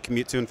Americans who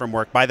commute to and from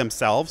work by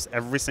themselves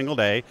every single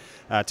day.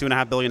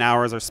 2.5 billion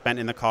hours are spent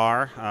in the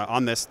car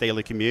on this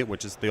daily commute,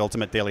 which is the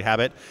ultimate daily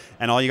habit.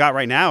 And all you got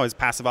right now is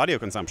passive audio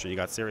consumption. You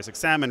got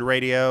SiriusXM and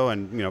radio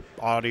and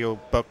audio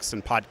books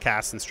and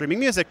podcasts and streaming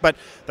music, but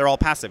they're all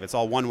passive. It's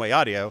all one-way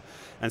audio.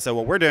 And so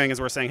what we're doing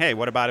is we're saying, hey,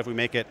 what about if we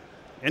make it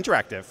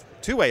interactive,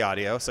 two-way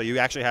audio, so you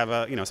actually have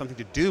something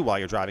to do while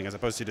you're driving as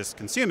opposed to just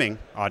consuming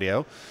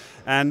audio.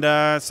 And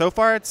so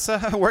far, it's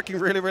working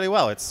really, really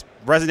well. It's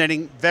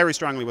resonating very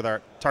strongly with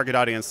our target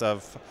audience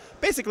of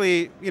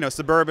basically,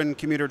 suburban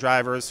commuter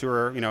drivers who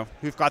are,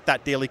 who've got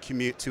that daily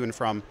commute to and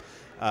from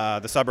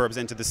the suburbs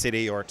into the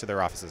city or to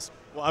their offices.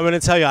 Well, I'm going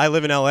to tell you, I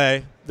live in LA.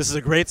 This is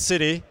a great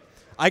city.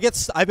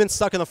 I've been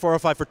stuck in the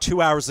 405 for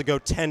 2 hours to go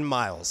 10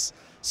 miles.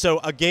 So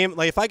a game,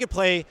 like if I could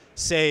play,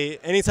 say,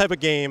 any type of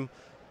game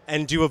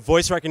and do a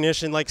voice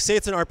recognition, like say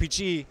it's an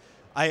RPG,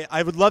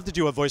 I would love to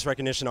do a voice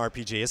recognition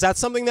RPG. Is that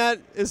something that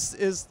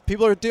is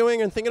people are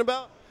doing and thinking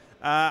about?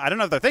 I don't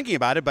know if they're thinking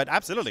about it, but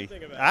absolutely.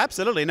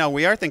 Absolutely. No,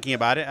 we are thinking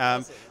about it.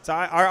 So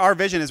our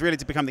vision is really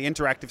to become the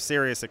interactive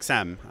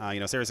SiriusXM.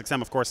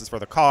 SiriusXM, of course, is for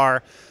the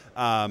car.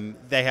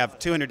 They have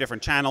 200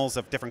 different channels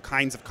of different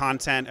kinds of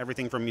content,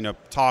 everything from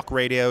talk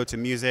radio to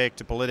music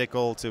to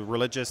political to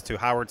religious to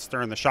Howard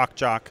Stern, the shock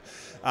jock.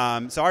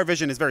 So our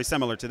vision is very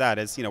similar to that.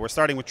 We're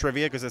starting with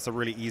trivia because it's a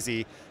really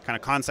easy kind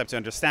of concept to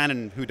understand,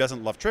 and who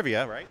doesn't love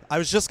trivia, right? I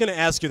was just going to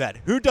ask you that.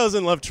 Who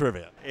doesn't love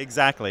trivia?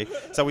 Exactly.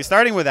 So we're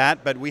starting with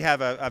that, but we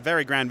have a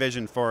very grand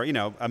vision for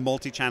a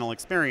multi-channel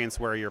experience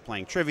where you're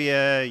playing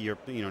trivia, you're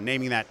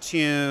naming that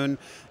tune,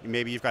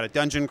 maybe you've got a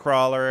dungeon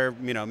crawler,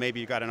 maybe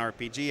you've got an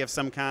RPG of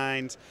some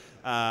kind.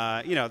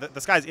 The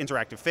sky's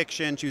interactive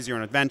fiction, choose your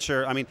own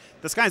adventure. I mean,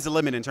 the sky's the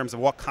limit in terms of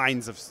what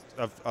kinds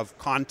of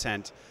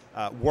content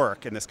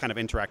work in this kind of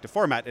interactive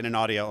format in an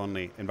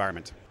audio-only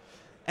environment.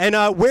 And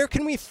where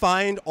can we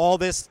find all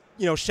this?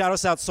 Shout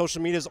us out,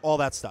 social medias, all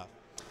that stuff.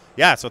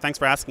 Yeah, so thanks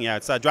for asking. Yeah,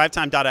 it's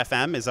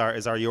drivetime.fm is our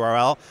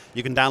URL.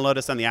 You can download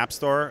us on the App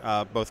Store,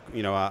 both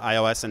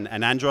iOS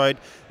and Android.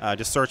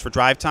 Just search for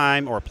Drive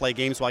Time or Play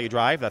Games While You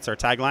Drive. That's our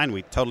tagline.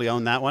 We totally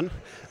own that one,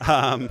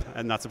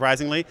 and not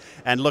surprisingly.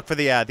 And look for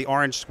the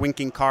orange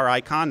winking car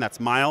icon. That's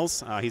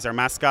Miles. He's our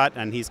mascot,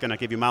 and he's going to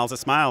give you miles of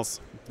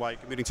smiles while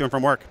you're commuting to and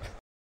from work.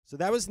 So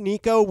that was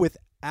Nico with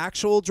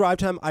actual Drive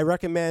Time. I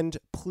recommend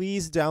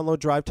please download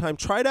Drive Time.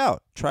 Try it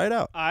out.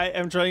 I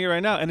am trying it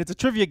right now, and it's a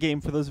trivia game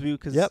for those of you.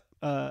 Yep.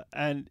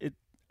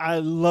 I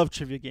love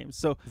trivia games.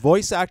 So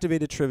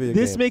voice-activated trivia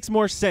This game. makes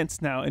more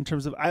sense now in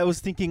terms of I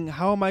was thinking,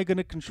 how am I going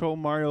to control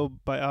Mario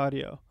by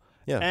audio?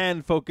 Yeah.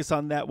 And focus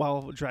on that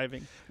while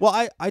driving.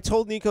 Well, I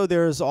told Nico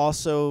there's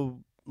also,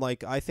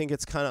 like, I think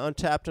it's kind of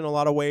untapped in a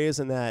lot of ways,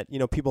 and that,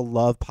 people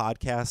love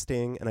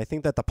podcasting, and I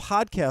think that the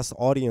podcast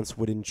audience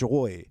would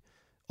enjoy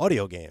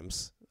audio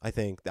games. I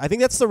think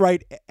that's the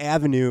right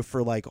avenue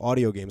for like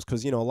audio games,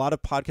 because a lot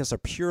of podcasts are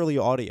purely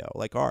audio,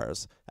 like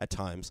ours at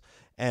times,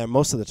 and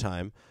most of the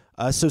time.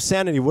 So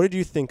Sanity, what did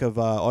you think of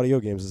audio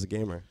games as a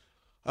gamer?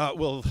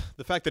 Well,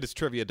 the fact that it's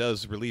trivia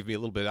does relieve me a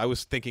little bit. I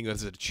was thinking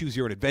as a choose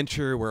your own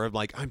adventure, where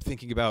I'm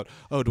thinking about,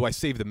 do I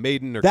save the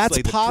maiden or that's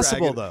slay the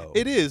possible dragon? though.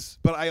 It is,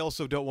 but I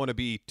also don't want to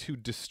be too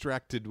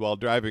distracted while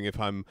driving if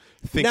I'm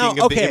thinking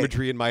of the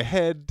imagery in my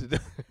head.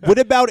 What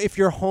about if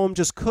you're home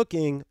just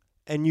cooking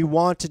and you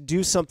want to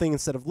do something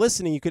instead of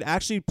listening? You could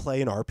actually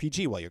play an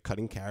RPG while you're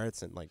cutting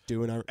carrots and like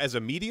doing as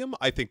a medium.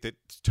 I think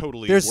that's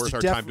totally There's worth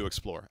our time to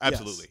explore.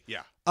 Absolutely,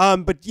 yes. Yeah.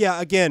 But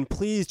yeah, again,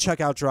 please check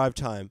out Drive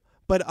Time.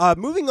 But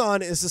moving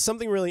on, is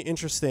something really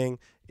interesting.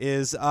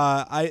 Is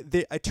I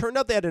turned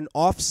out they had an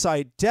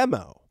off-site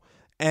demo,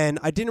 and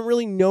I didn't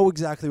really know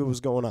exactly what was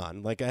going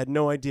on. Like, I had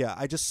no idea.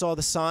 I just saw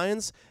the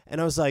signs, and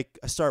I was like,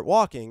 I start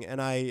walking, and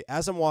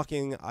as I'm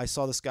walking, I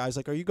saw this guy. He's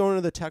like, "Are you going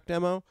to the tech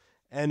demo?"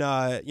 And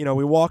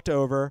we walked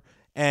over,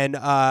 and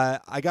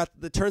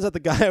it turns out the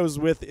guy I was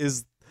with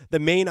is the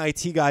main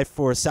IT guy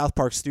for South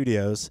Park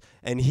Studios,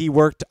 and he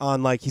worked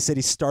on, he said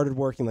he started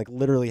working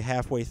literally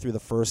halfway through the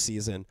first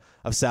season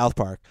of South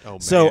Park. Oh, man.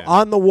 So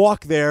on the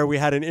walk there, we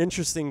had an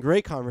interesting,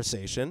 great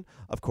conversation,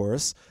 of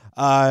course,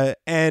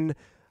 and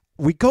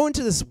we go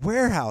into this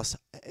warehouse.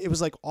 It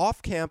was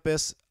off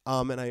campus,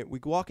 and we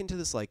walk into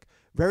this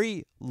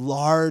very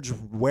large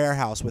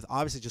warehouse with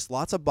obviously just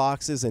lots of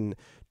boxes and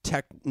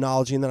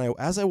technology. And then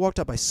as I walked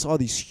up, I saw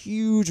these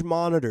huge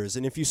monitors,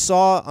 and if you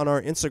saw on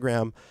our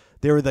Instagram,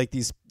 there were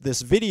this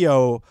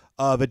video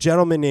of a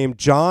gentleman named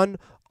John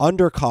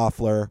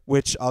Underkoffler,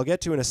 which I'll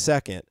get to in a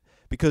second,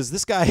 because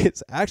this guy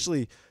is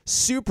actually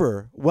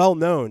super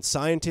well-known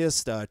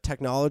scientist,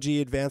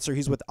 technology advancer.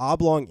 He's with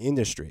Oblong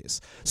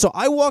Industries. So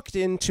I walked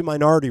into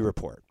Minority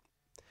Report,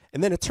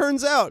 and then it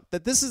turns out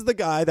that this is the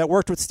guy that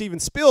worked with Steven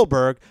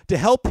Spielberg to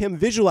help him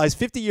visualize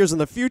 50 years in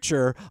the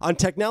future on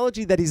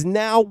technology that he's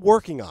now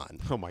working on.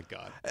 Oh, my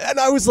God. And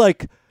I was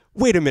like,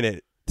 wait a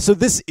minute. So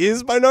this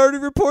is Minority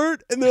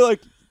Report? And they're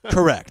like,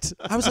 correct.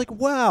 I was like,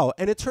 wow.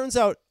 And it turns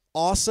out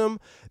awesome.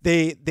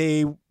 They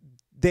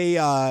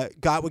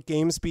got with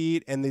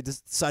GamesBeat, and they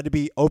decided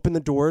to open the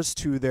doors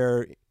to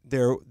their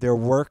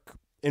work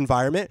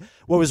environment.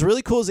 What was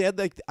really cool is they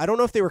had I don't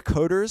know if they were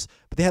coders,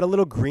 but they had a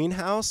little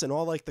greenhouse, and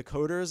all the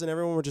coders and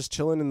everyone were just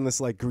chilling in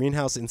this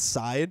greenhouse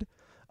inside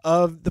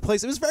of the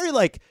place. It was very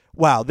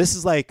wow, this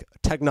is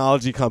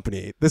technology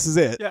company. This is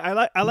it.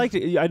 Yeah, I liked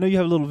it. I know you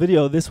have a little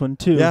video of this one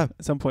too. Yeah.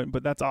 At some point,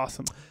 but that's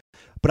awesome.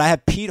 But I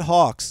have Pete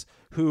Hawks,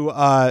 who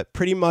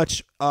pretty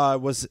much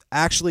was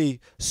actually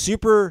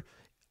super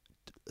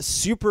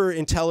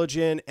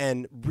intelligent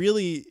and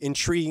really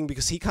intriguing,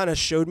 because he kind of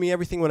showed me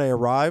everything when I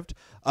arrived.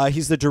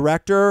 He's the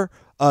director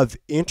of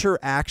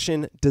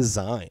interaction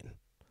design.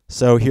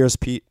 So here's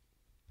Pete.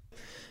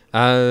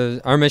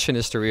 Our mission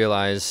is to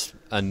realize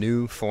a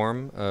new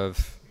form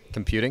of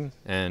computing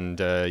and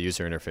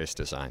user interface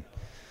design.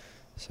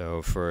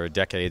 So for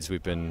decades,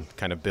 we've been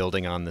kind of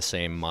building on the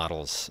same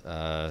models.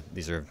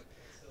 These are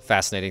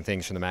fascinating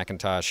things, from the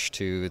Macintosh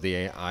to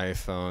the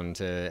iPhone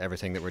to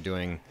everything that we're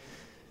doing.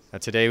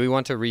 Today we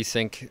want to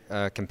rethink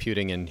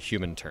computing in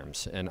human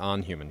terms and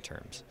on human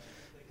terms.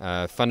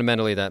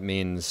 Fundamentally that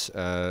means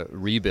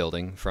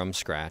rebuilding from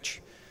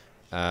scratch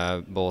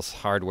both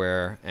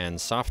hardware and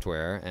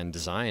software and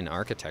design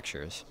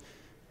architectures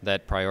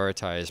that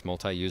prioritize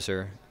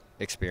multi-user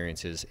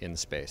experiences in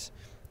space.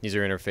 These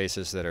are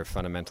interfaces that are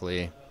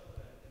fundamentally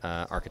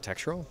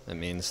architectural. That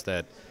means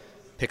that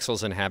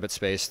pixels inhabit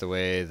space the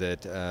way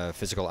that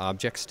physical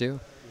objects do.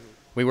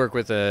 We work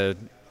with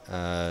an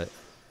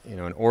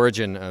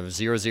origin of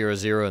 0, 0,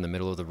 0 in the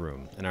middle of the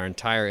room, and our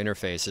entire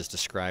interface is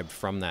described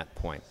from that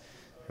point.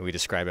 And we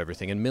describe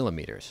everything in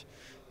millimeters.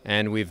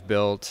 And we've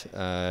built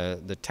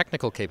the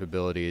technical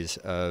capabilities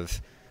of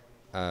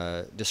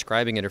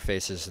describing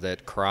interfaces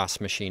that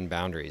cross machine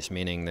boundaries,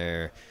 meaning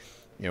they're,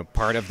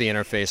 part of the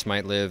interface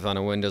might live on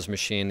a Windows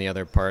machine, the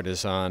other part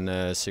is on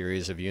a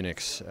series of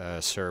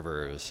Unix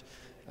servers,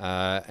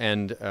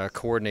 and a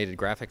coordinated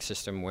graphic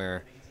system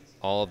where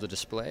all of the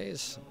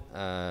displays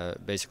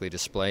basically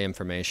display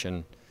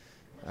information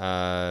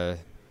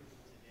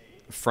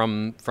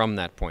from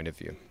that point of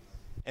view.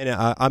 And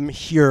I'm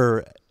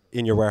here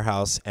in your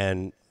warehouse,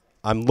 and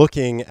I'm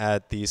looking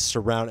at the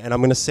surround, and I'm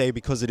going to say,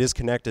 because it is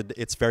connected,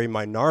 it's very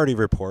Minority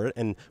Report.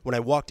 And when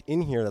I walked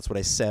in here, that's what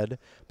I said.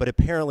 But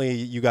apparently,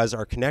 you guys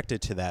are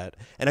connected to that.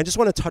 And I just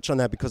want to touch on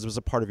that because it was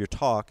a part of your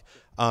talk.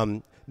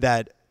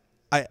 That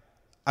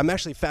I'm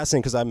actually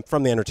fascinated because I'm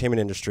from the entertainment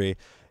industry.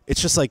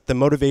 It's just like the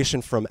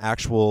motivation from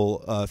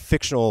actual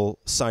fictional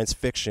science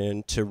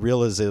fiction to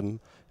realism,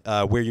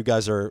 where you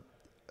guys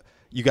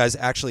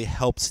actually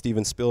helped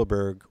Steven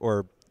Spielberg,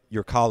 or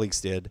your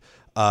colleagues did,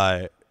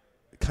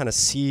 kind of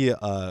see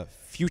a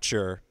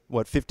future.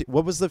 What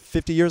was the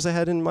 50 years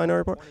ahead in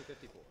Minority Report?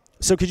 2054.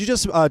 So could you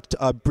just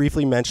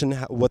briefly mention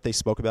what they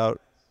spoke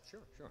about? Sure.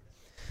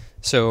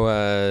 So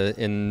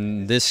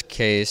in this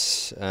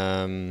case,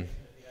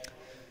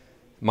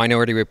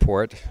 Minority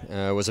Report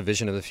was a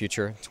vision of the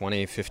future,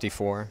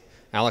 2054.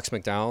 Alex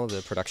McDowell,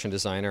 the production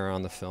designer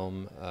on the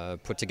film,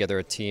 put together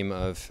a team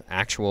of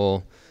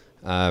actual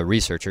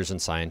researchers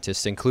and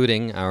scientists,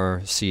 including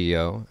our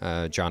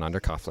CEO, John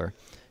Underkoffler,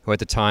 who at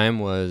the time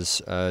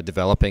was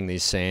developing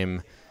these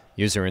same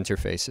user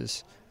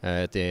interfaces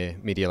at the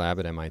Media Lab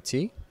at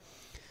MIT.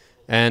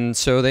 And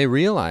so they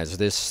realized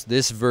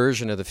this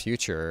version of the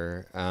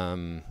future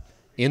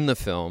in the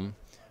film,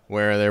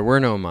 where there were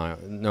no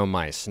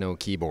mice, no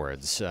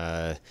keyboards.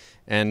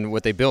 And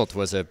what they built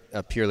was a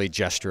purely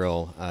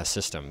gestural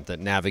system that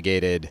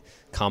navigated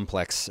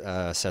complex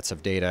sets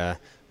of data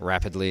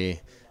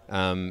rapidly.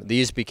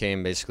 These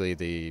became basically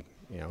the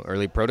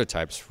early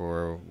prototypes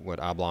for what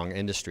Oblong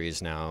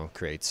Industries now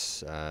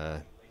creates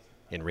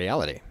in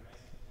reality.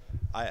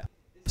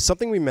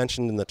 Something we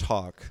mentioned in the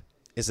talk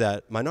is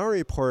that Minority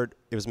Report,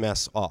 it was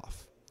mask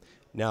off.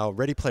 Now,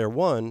 Ready Player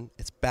One,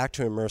 it's back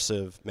to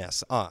immersive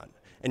mask on.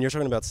 And you're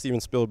talking about Steven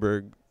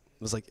Spielberg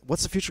was like,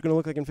 what's the future going to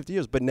look like in 50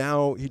 years? But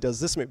now he does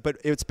this. But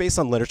it's based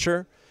on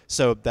literature,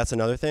 so that's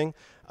another thing.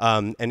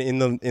 And in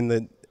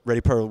the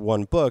Ready Player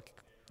One book,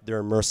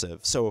 they're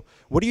immersive. So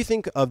what do you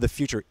think of the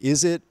future?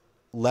 Is it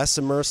less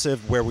immersive,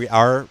 where we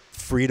are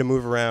free to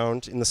move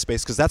around in the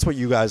space? Because that's what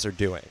you guys are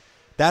doing.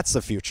 That's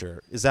the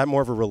future. Is that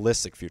more of a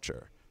realistic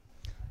future?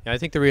 Yeah, I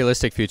think the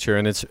realistic future,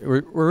 and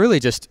we're really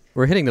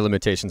we're hitting the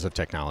limitations of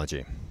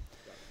technology.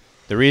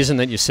 The reason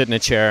that you sit in a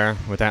chair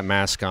with that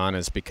mask on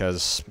is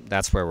because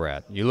that's where we're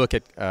at. You look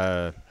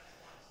at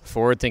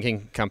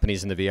forward-thinking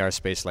companies in the VR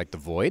space like The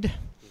Void.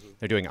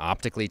 They're doing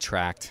optically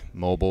tracked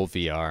mobile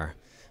VR.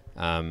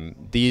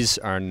 These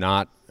are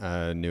not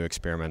new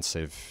experiments.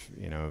 They've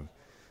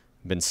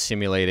been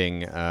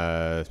simulating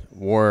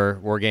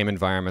war game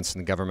environments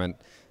in the government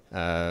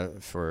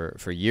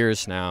for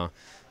years now.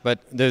 But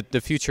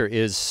the future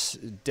is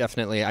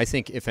definitely, I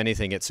think, if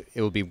anything, it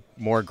will be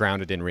more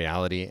grounded in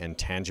reality and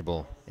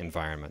tangible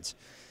environments.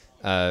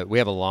 We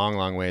have a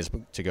long ways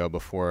to go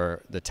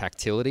before the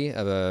tactility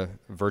of a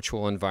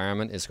virtual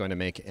environment is going to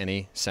make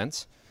any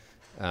sense.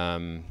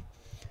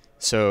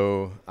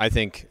 So I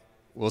think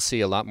we'll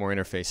see a lot more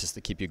interfaces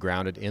that keep you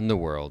grounded in the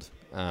world.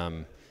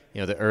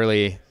 The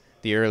early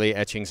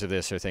etchings of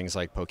this are things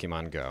like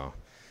Pokemon Go.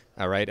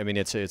 Right? I mean,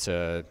 it's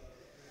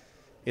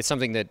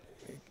something that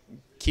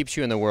keeps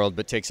you in the world,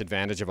 but takes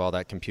advantage of all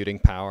that computing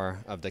power,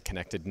 of the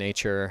connected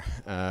nature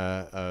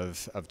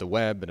of the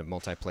web and of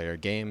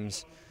multiplayer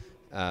games,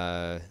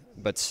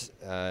 but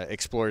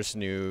explores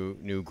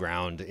new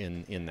ground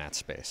in that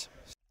space.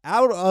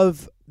 Out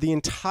of the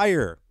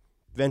entire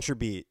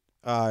VentureBeat,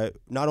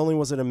 not only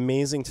was it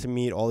amazing to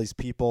meet all these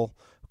people,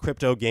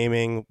 crypto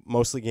gaming,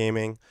 mostly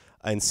gaming,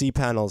 and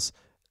cPanels,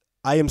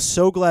 I am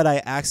so glad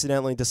I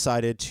accidentally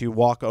decided to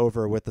walk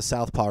over with the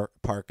South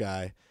Park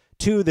guy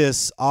to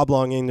this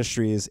Oblong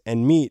Industries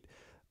and meet,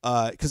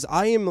 because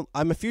I'm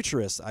a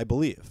futurist. I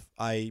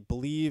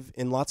believe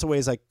in lots of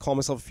ways. I call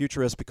myself a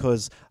futurist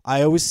because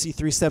I always see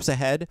 3 steps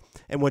ahead.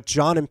 And what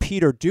John and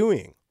Pete are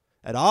doing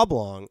at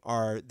Oblong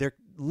they're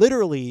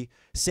literally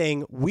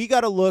saying we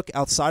got to look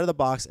outside of the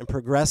box and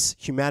progress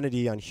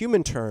humanity on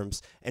human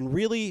terms and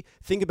really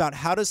think about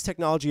how does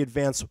technology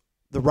advance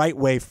the right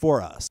way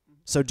for us.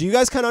 So do you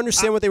guys kind of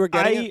understand what they were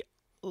getting at?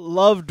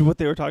 Loved what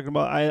they were talking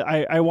about.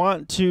 I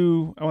want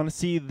to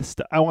see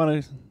I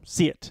want to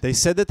see it. They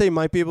said that they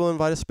might be able to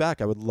invite us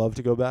back. I would love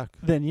to go back.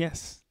 Then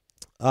yes.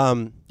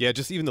 Yeah,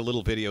 just even the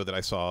little video that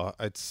I saw,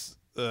 it's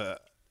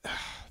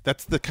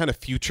that's the kind of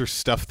future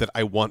stuff that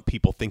I want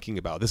people thinking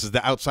about. This is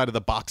the outside of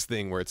the box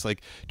thing where it's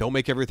like, don't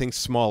make everything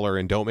smaller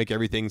and don't make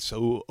everything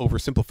so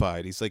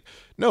oversimplified. He's like,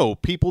 no,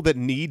 people that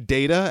need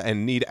data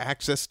and need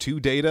access to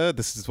data,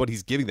 this is what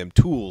he's giving them,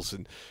 tools.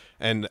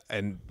 And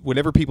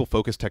whenever people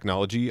focus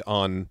technology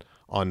on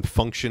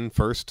function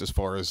first, as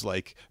far as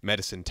like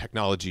medicine,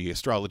 technology,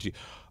 astrology,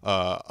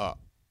 all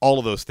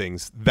of those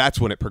things, that's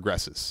when it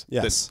progresses.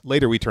 Yes.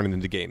 Later we turn it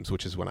into games,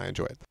 which is when I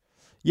enjoy it.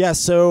 Yeah,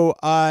 so,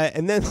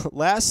 and then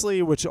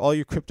lastly, which all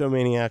you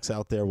cryptomaniacs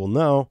out there will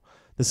know,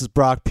 this is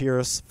Brock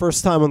Pierce,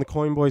 first time on the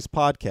Coin Boys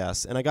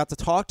podcast, and I got to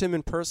talk to him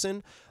in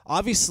person.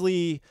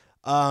 Obviously,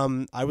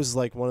 I was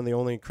like one of the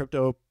only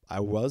crypto I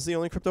was the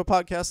only crypto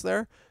podcast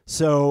there.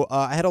 So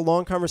I had a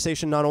long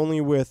conversation not only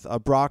with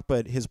Brock,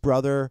 but his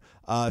brother,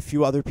 a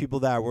few other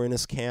people that were in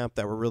his camp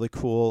that were really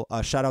cool.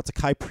 Shout out to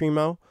Kai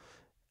Primo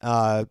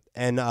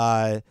and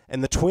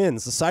the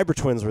twins. The Cyber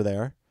Twins were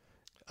there.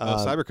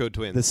 Cybercode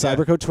Twins. The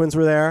Cybercode Twins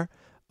were there.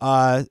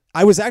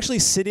 I was actually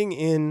sitting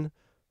in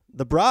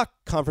the Brock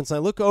conference, and I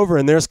look over,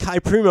 and there's Kai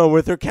Primo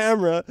with her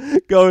camera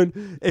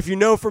going, if you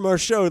know from our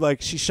show,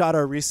 like she shot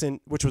our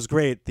recent, which was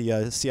great,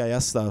 the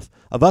CIS stuff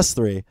of us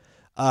three.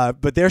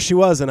 But there she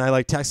was, and I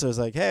like texted her, I was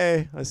like,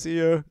 hey, I see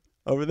you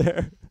over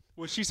there.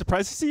 Was she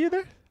surprised to see you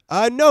there?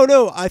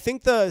 No. I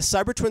think the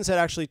Cyber Twins had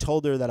actually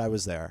told her that I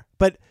was there.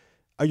 But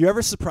are you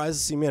ever surprised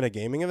to see me at a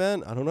gaming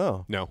event? I don't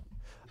know. No.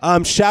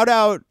 Shout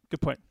out. Good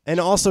point. And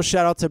also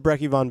shout out to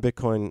Brecky Von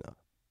Bitcoin.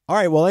 All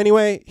right, well,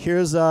 anyway,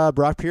 here's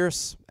Brock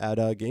Pierce at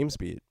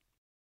GamesBeat.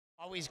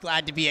 Always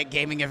glad to be at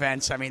gaming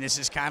events. I mean, this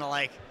is kind of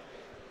like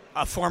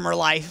a former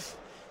life,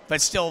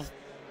 but still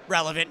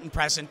relevant and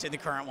present in the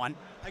current one.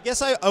 I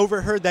guess I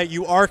overheard that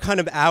you are kind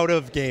of out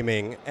of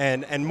gaming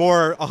and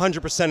more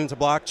 100% into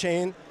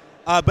blockchain.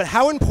 But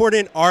how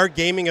important are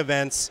gaming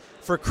events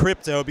for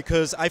crypto?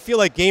 Because I feel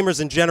like gamers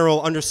in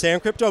general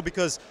understand crypto,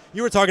 because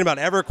you were talking about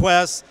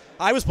EverQuest.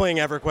 I was playing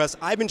EverQuest.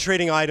 I've been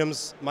trading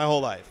items my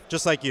whole life,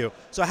 just like you.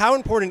 So how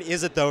important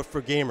is it, though,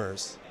 for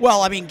gamers?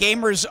 Well, I mean,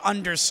 gamers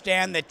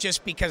understand that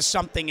just because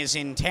something is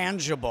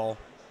intangible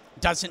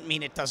doesn't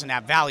mean it doesn't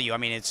have value. I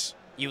mean,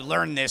 you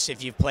learn this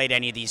if you've played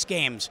any of these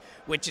games,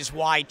 which is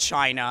why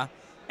China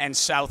and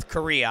South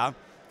Korea,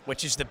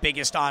 which is the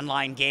biggest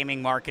online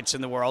gaming markets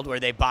in the world, where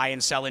they buy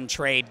and sell and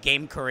trade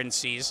game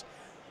currencies,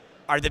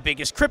 are the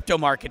biggest crypto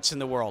markets in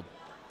the world.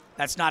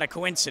 That's not a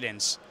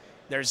coincidence.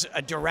 There's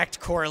a direct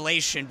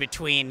correlation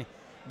between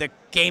the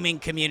gaming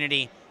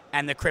community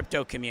and the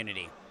crypto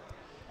community.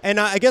 And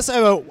I guess I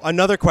have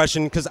another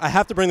question, because I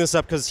have to bring this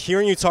up, because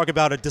hearing you talk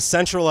about a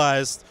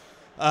decentralized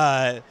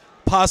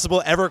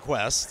possible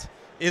EverQuest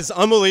is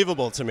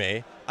unbelievable to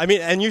me. I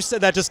mean, and you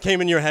said that just came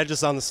in your head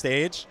just on the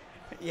stage?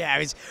 Yeah,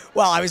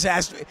 I was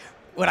asked,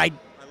 would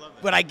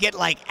I get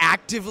like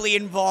actively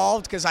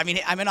involved? Because I mean,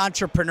 I'm an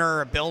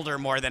entrepreneur, a builder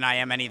more than I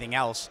am anything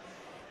else.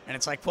 And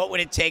it's like, what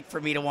would it take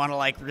for me to want to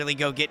like really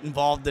go get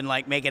involved in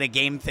like making a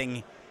game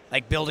thing,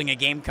 like building a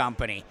game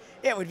company?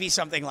 Yeah, it would be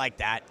something like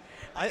that.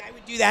 I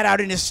would do that out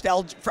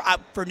of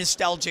for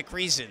nostalgic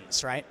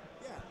reasons, right?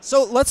 Yeah.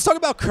 So let's talk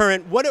about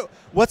current.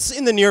 What's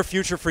in the near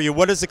future for you?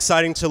 What is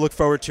exciting to look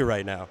forward to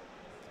right now?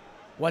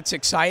 What's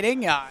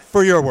exciting?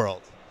 For your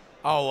world.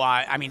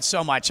 I mean,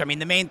 so much. I mean,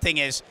 the main thing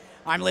is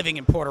I'm living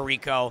in Puerto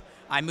Rico.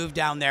 I moved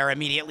down there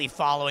immediately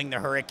following the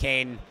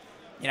hurricane,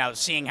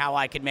 seeing how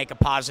I could make a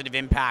positive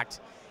impact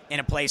in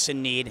a place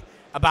in need.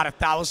 About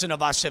 1,000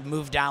 of us have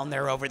moved down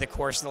there over the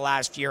course of the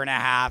last year and a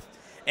half.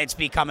 It's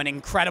become an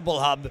incredible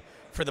hub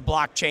for the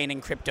blockchain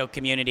and crypto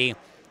community.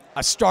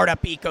 A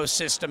startup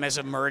ecosystem has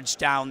emerged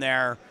down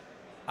there.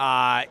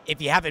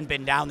 If you haven't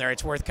been down there,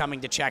 it's worth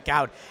coming to check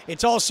out.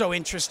 It's also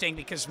interesting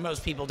because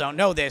most people don't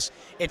know this.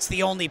 It's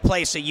the only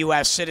place a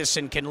U.S.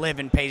 citizen can live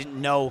and pay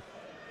no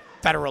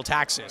federal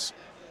taxes.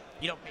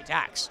 You don't pay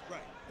tax.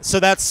 Right. So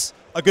that's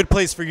a good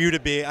place for you to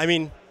be. I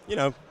mean,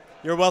 you're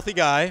a wealthy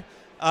guy,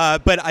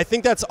 but I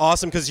think that's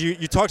awesome because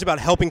you talked about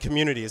helping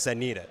communities that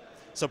need it.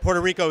 So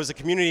Puerto Rico is a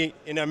community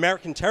in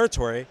American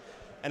territory,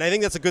 and I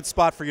think that's a good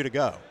spot for you to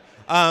go.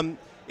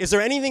 Is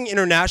there anything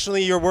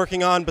internationally you're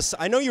working on?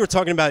 I know you were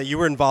talking about it. You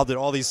were involved in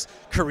all these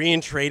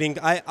Korean trading.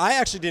 I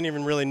actually didn't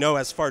even really know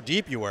as far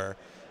deep you were.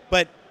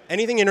 But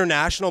anything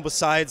international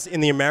besides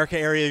in the America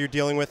area you're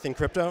dealing with in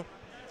crypto?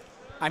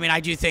 I mean, I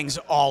do things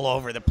all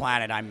over the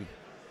planet.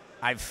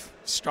 I've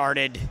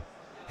started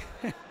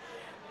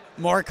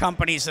more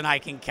companies than I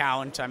can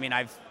count. I mean,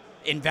 I've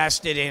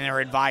invested in or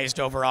advised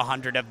over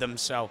 100 of them.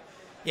 So,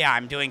 yeah,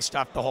 I'm doing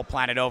stuff the whole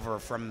planet over,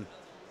 from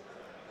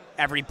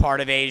every part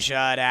of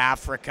Asia to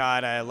Africa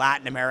to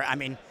Latin America. I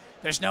mean,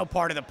 there's no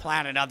part of the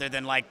planet other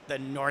than like the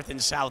North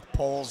and South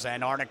Poles,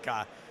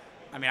 Antarctica.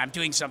 I mean, I'm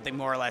doing something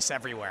more or less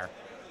everywhere.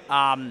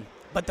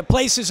 But the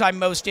places I'm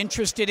most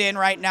interested in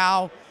right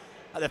now,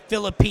 the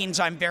Philippines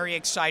I'm very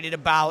excited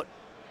about.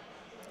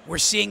 We're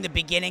seeing the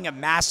beginning of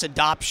mass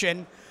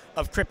adoption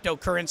of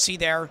cryptocurrency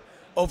there.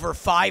 Over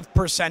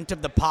 5%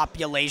 of the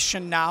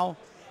population now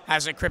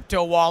has a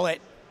crypto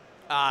wallet,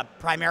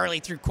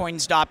 primarily through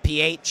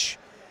coins.ph.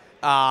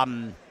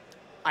 I'm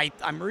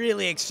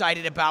really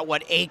excited about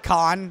what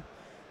Akon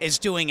is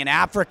doing in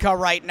Africa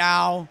right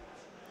now.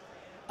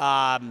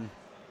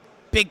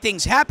 Big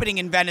things happening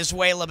in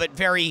Venezuela, but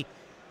very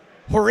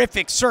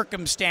horrific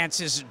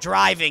circumstances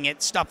driving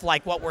it. Stuff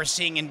like what we're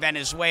seeing in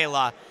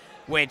Venezuela,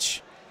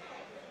 which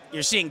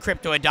you're seeing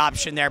crypto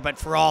adoption there, but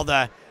for all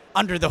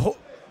under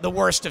the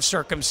worst of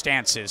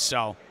circumstances.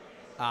 So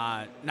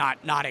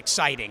not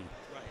exciting,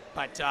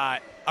 but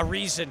a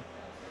reason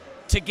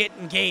to get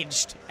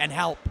engaged and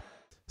help.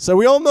 So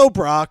we all know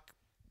Brock,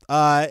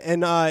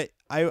 and I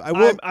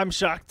will. I'm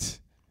shocked.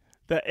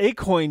 The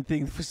A-coin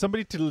thing, for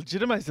somebody to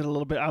legitimize it a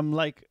little bit, I'm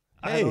like,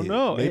 I don't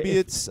know. Maybe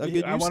it's a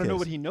good I want to know case.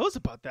 what he knows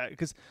about that,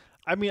 because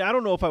I mean, I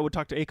don't know if I would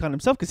talk to Akon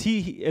himself because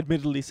he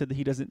admittedly said that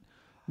he doesn't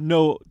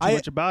know too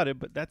much about it,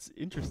 but that's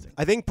interesting.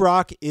 I think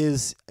Brock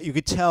is, you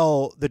could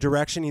tell the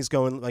direction he's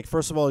going. Like,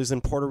 first of all, he's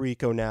in Puerto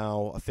Rico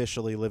now,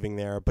 officially living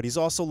there, but he's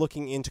also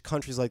looking into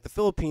countries like the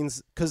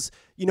Philippines because,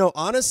 you know,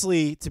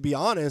 honestly, to be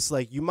honest,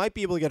 like, you might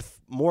be able to get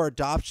more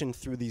adoption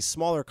through these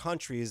smaller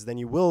countries than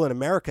you will in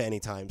America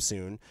anytime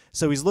soon.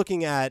 So he's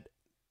looking at,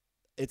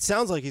 it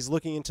sounds like he's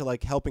looking into,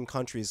 like, helping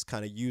countries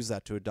kind of use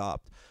that to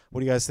adopt.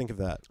 What do you guys think of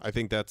that? I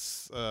think I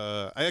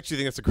actually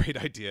think that's a great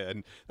idea,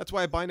 and that's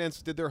why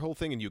Binance did their whole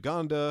thing in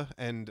Uganda,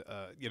 and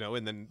you know,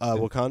 and then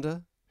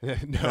Wakanda.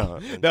 No,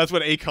 that's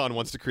what Akon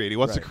wants to create. He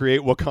wants to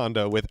create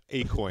Wakanda with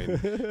a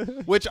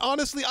coin, which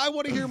honestly, I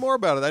want to hear more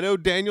about it. I know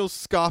Daniel's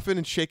scoffing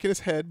and shaking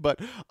his head, but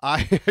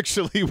I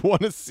actually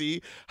want to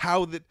see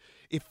how that.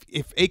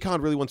 If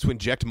Akon really wants to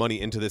inject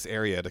money into this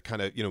area to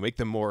kind of, you know, make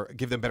them more,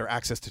 give them better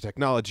access to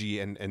technology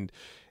and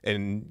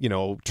you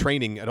know,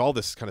 training and all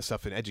this kind of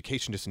stuff and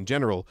education just in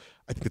general,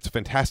 I think it's a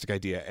fantastic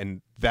idea,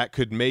 and that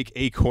could make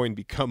a coin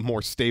become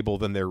more stable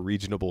than their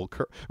regional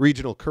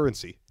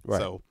currency.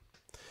 Right. So,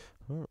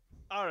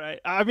 all right.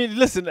 I mean,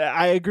 listen,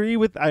 I agree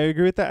with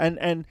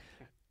that,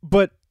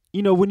 but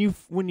you know, when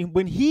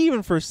he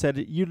even first said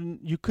it,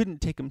 you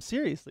couldn't take him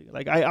seriously.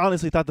 Like, I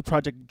honestly thought the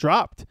project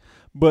dropped,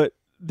 but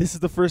this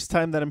is the first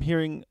time that I'm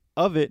hearing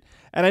of it,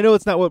 and I know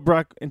it's not what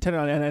Brock intended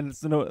on, and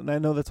I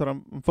know that's what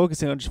I'm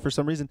focusing on just for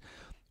some reason.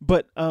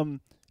 But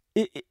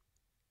you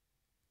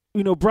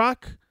know,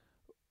 Brock,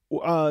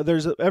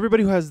 there's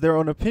everybody who has their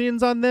own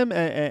opinions on them,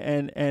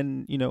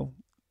 and you know,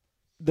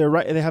 they're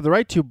right, they have the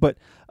right to. But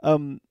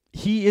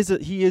he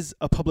is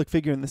a public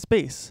figure in the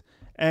space,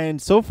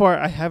 and so far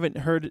I haven't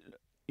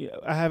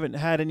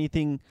had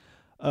anything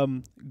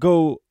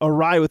go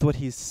awry with what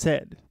he's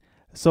said.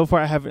 So far,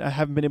 I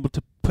haven't been able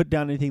to put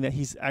down anything that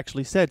he's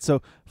actually said.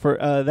 So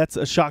that's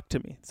a shock to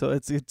me. So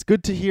it's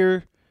good to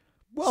hear.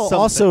 Well, something.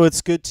 Also,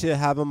 it's good to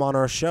have him on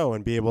our show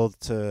and be able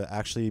to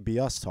actually be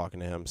us talking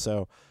to him.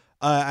 So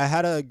I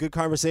had a good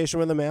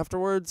conversation with him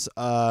afterwards.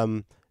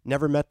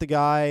 Never met the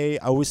guy.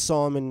 I always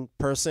saw him in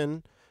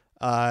person.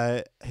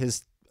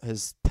 His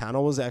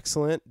panel was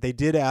excellent. They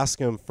did ask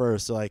him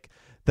first, like,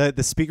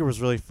 the speaker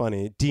was really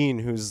funny. Dean,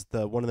 who's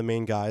one of the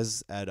main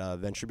guys at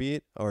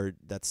VentureBeat, or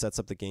that sets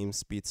up the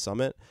GamesBeat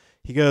Summit,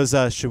 he goes,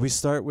 "Should we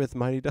start with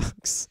Mighty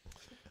Ducks?"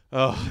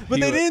 Oh, but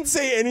they didn't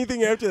say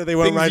anything after that. They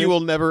went things you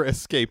will never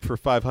escape for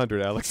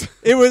 500, Alex.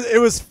 It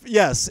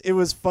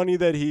was funny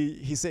that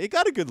he said it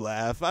got a good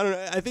laugh. I don't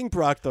know. I think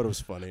Brock thought it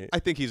was funny. I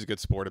think he's a good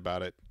sport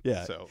about it.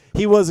 Yeah, so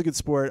he was a good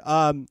sport.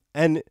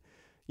 And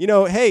you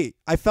know, hey,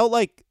 I felt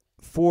like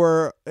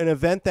for an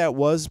event that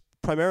was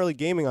primarily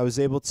gaming, I was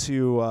able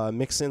to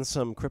mix in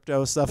some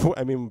crypto stuff.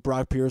 I mean,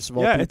 Brock Pierce of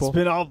all people.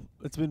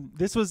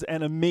 This was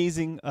an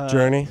amazing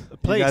journey.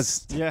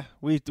 Place.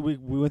 We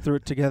went through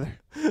it together.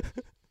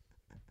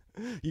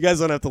 You guys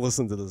don't have to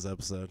listen to this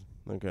episode.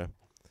 Okay.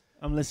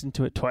 I'm listening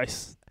to it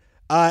twice.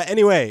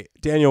 Anyway,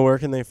 Daniel, where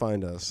can they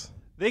find us?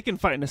 They can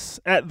find us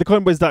at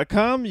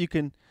thecoinboys.com. You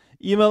can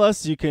email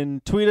us. You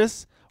can tweet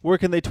us. Where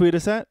can they tweet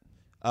us at?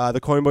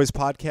 The Coinboys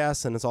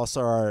Podcast, and it's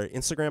also our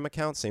Instagram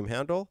account, same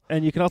handle.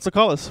 And you can also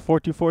call us,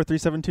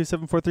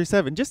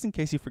 424-372-7437, just in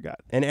case you forgot.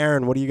 And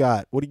Aaron, what do you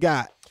got? What do you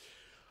got?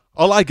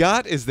 All I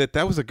got is that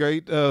was a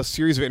great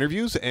series of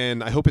interviews,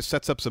 and I hope it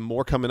sets up some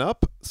more coming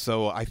up.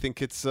 So I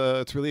think it's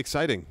really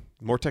exciting.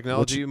 More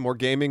technology, more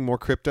gaming, more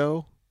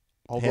crypto.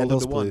 All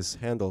handles, rolled into please.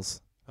 one.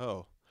 Handles.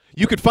 Oh.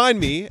 You could find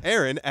me,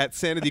 Aaron, at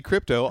Sanity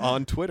Crypto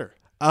on Twitter.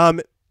 At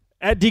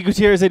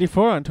DGutierrez84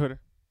 on Twitter.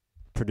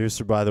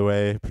 Producer, by the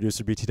way,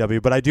 producer BTW.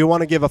 But I do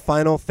want to give a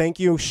final thank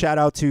you, shout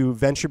out to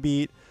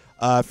VentureBeat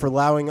for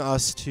allowing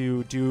us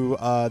to do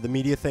the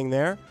media thing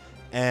there.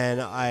 And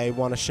I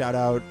want to shout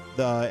out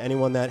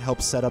anyone that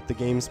helped set up the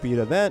GamesBeat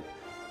event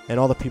and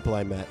all the people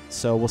I met.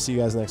 So we'll see you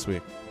guys next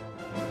week.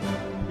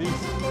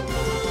 Peace.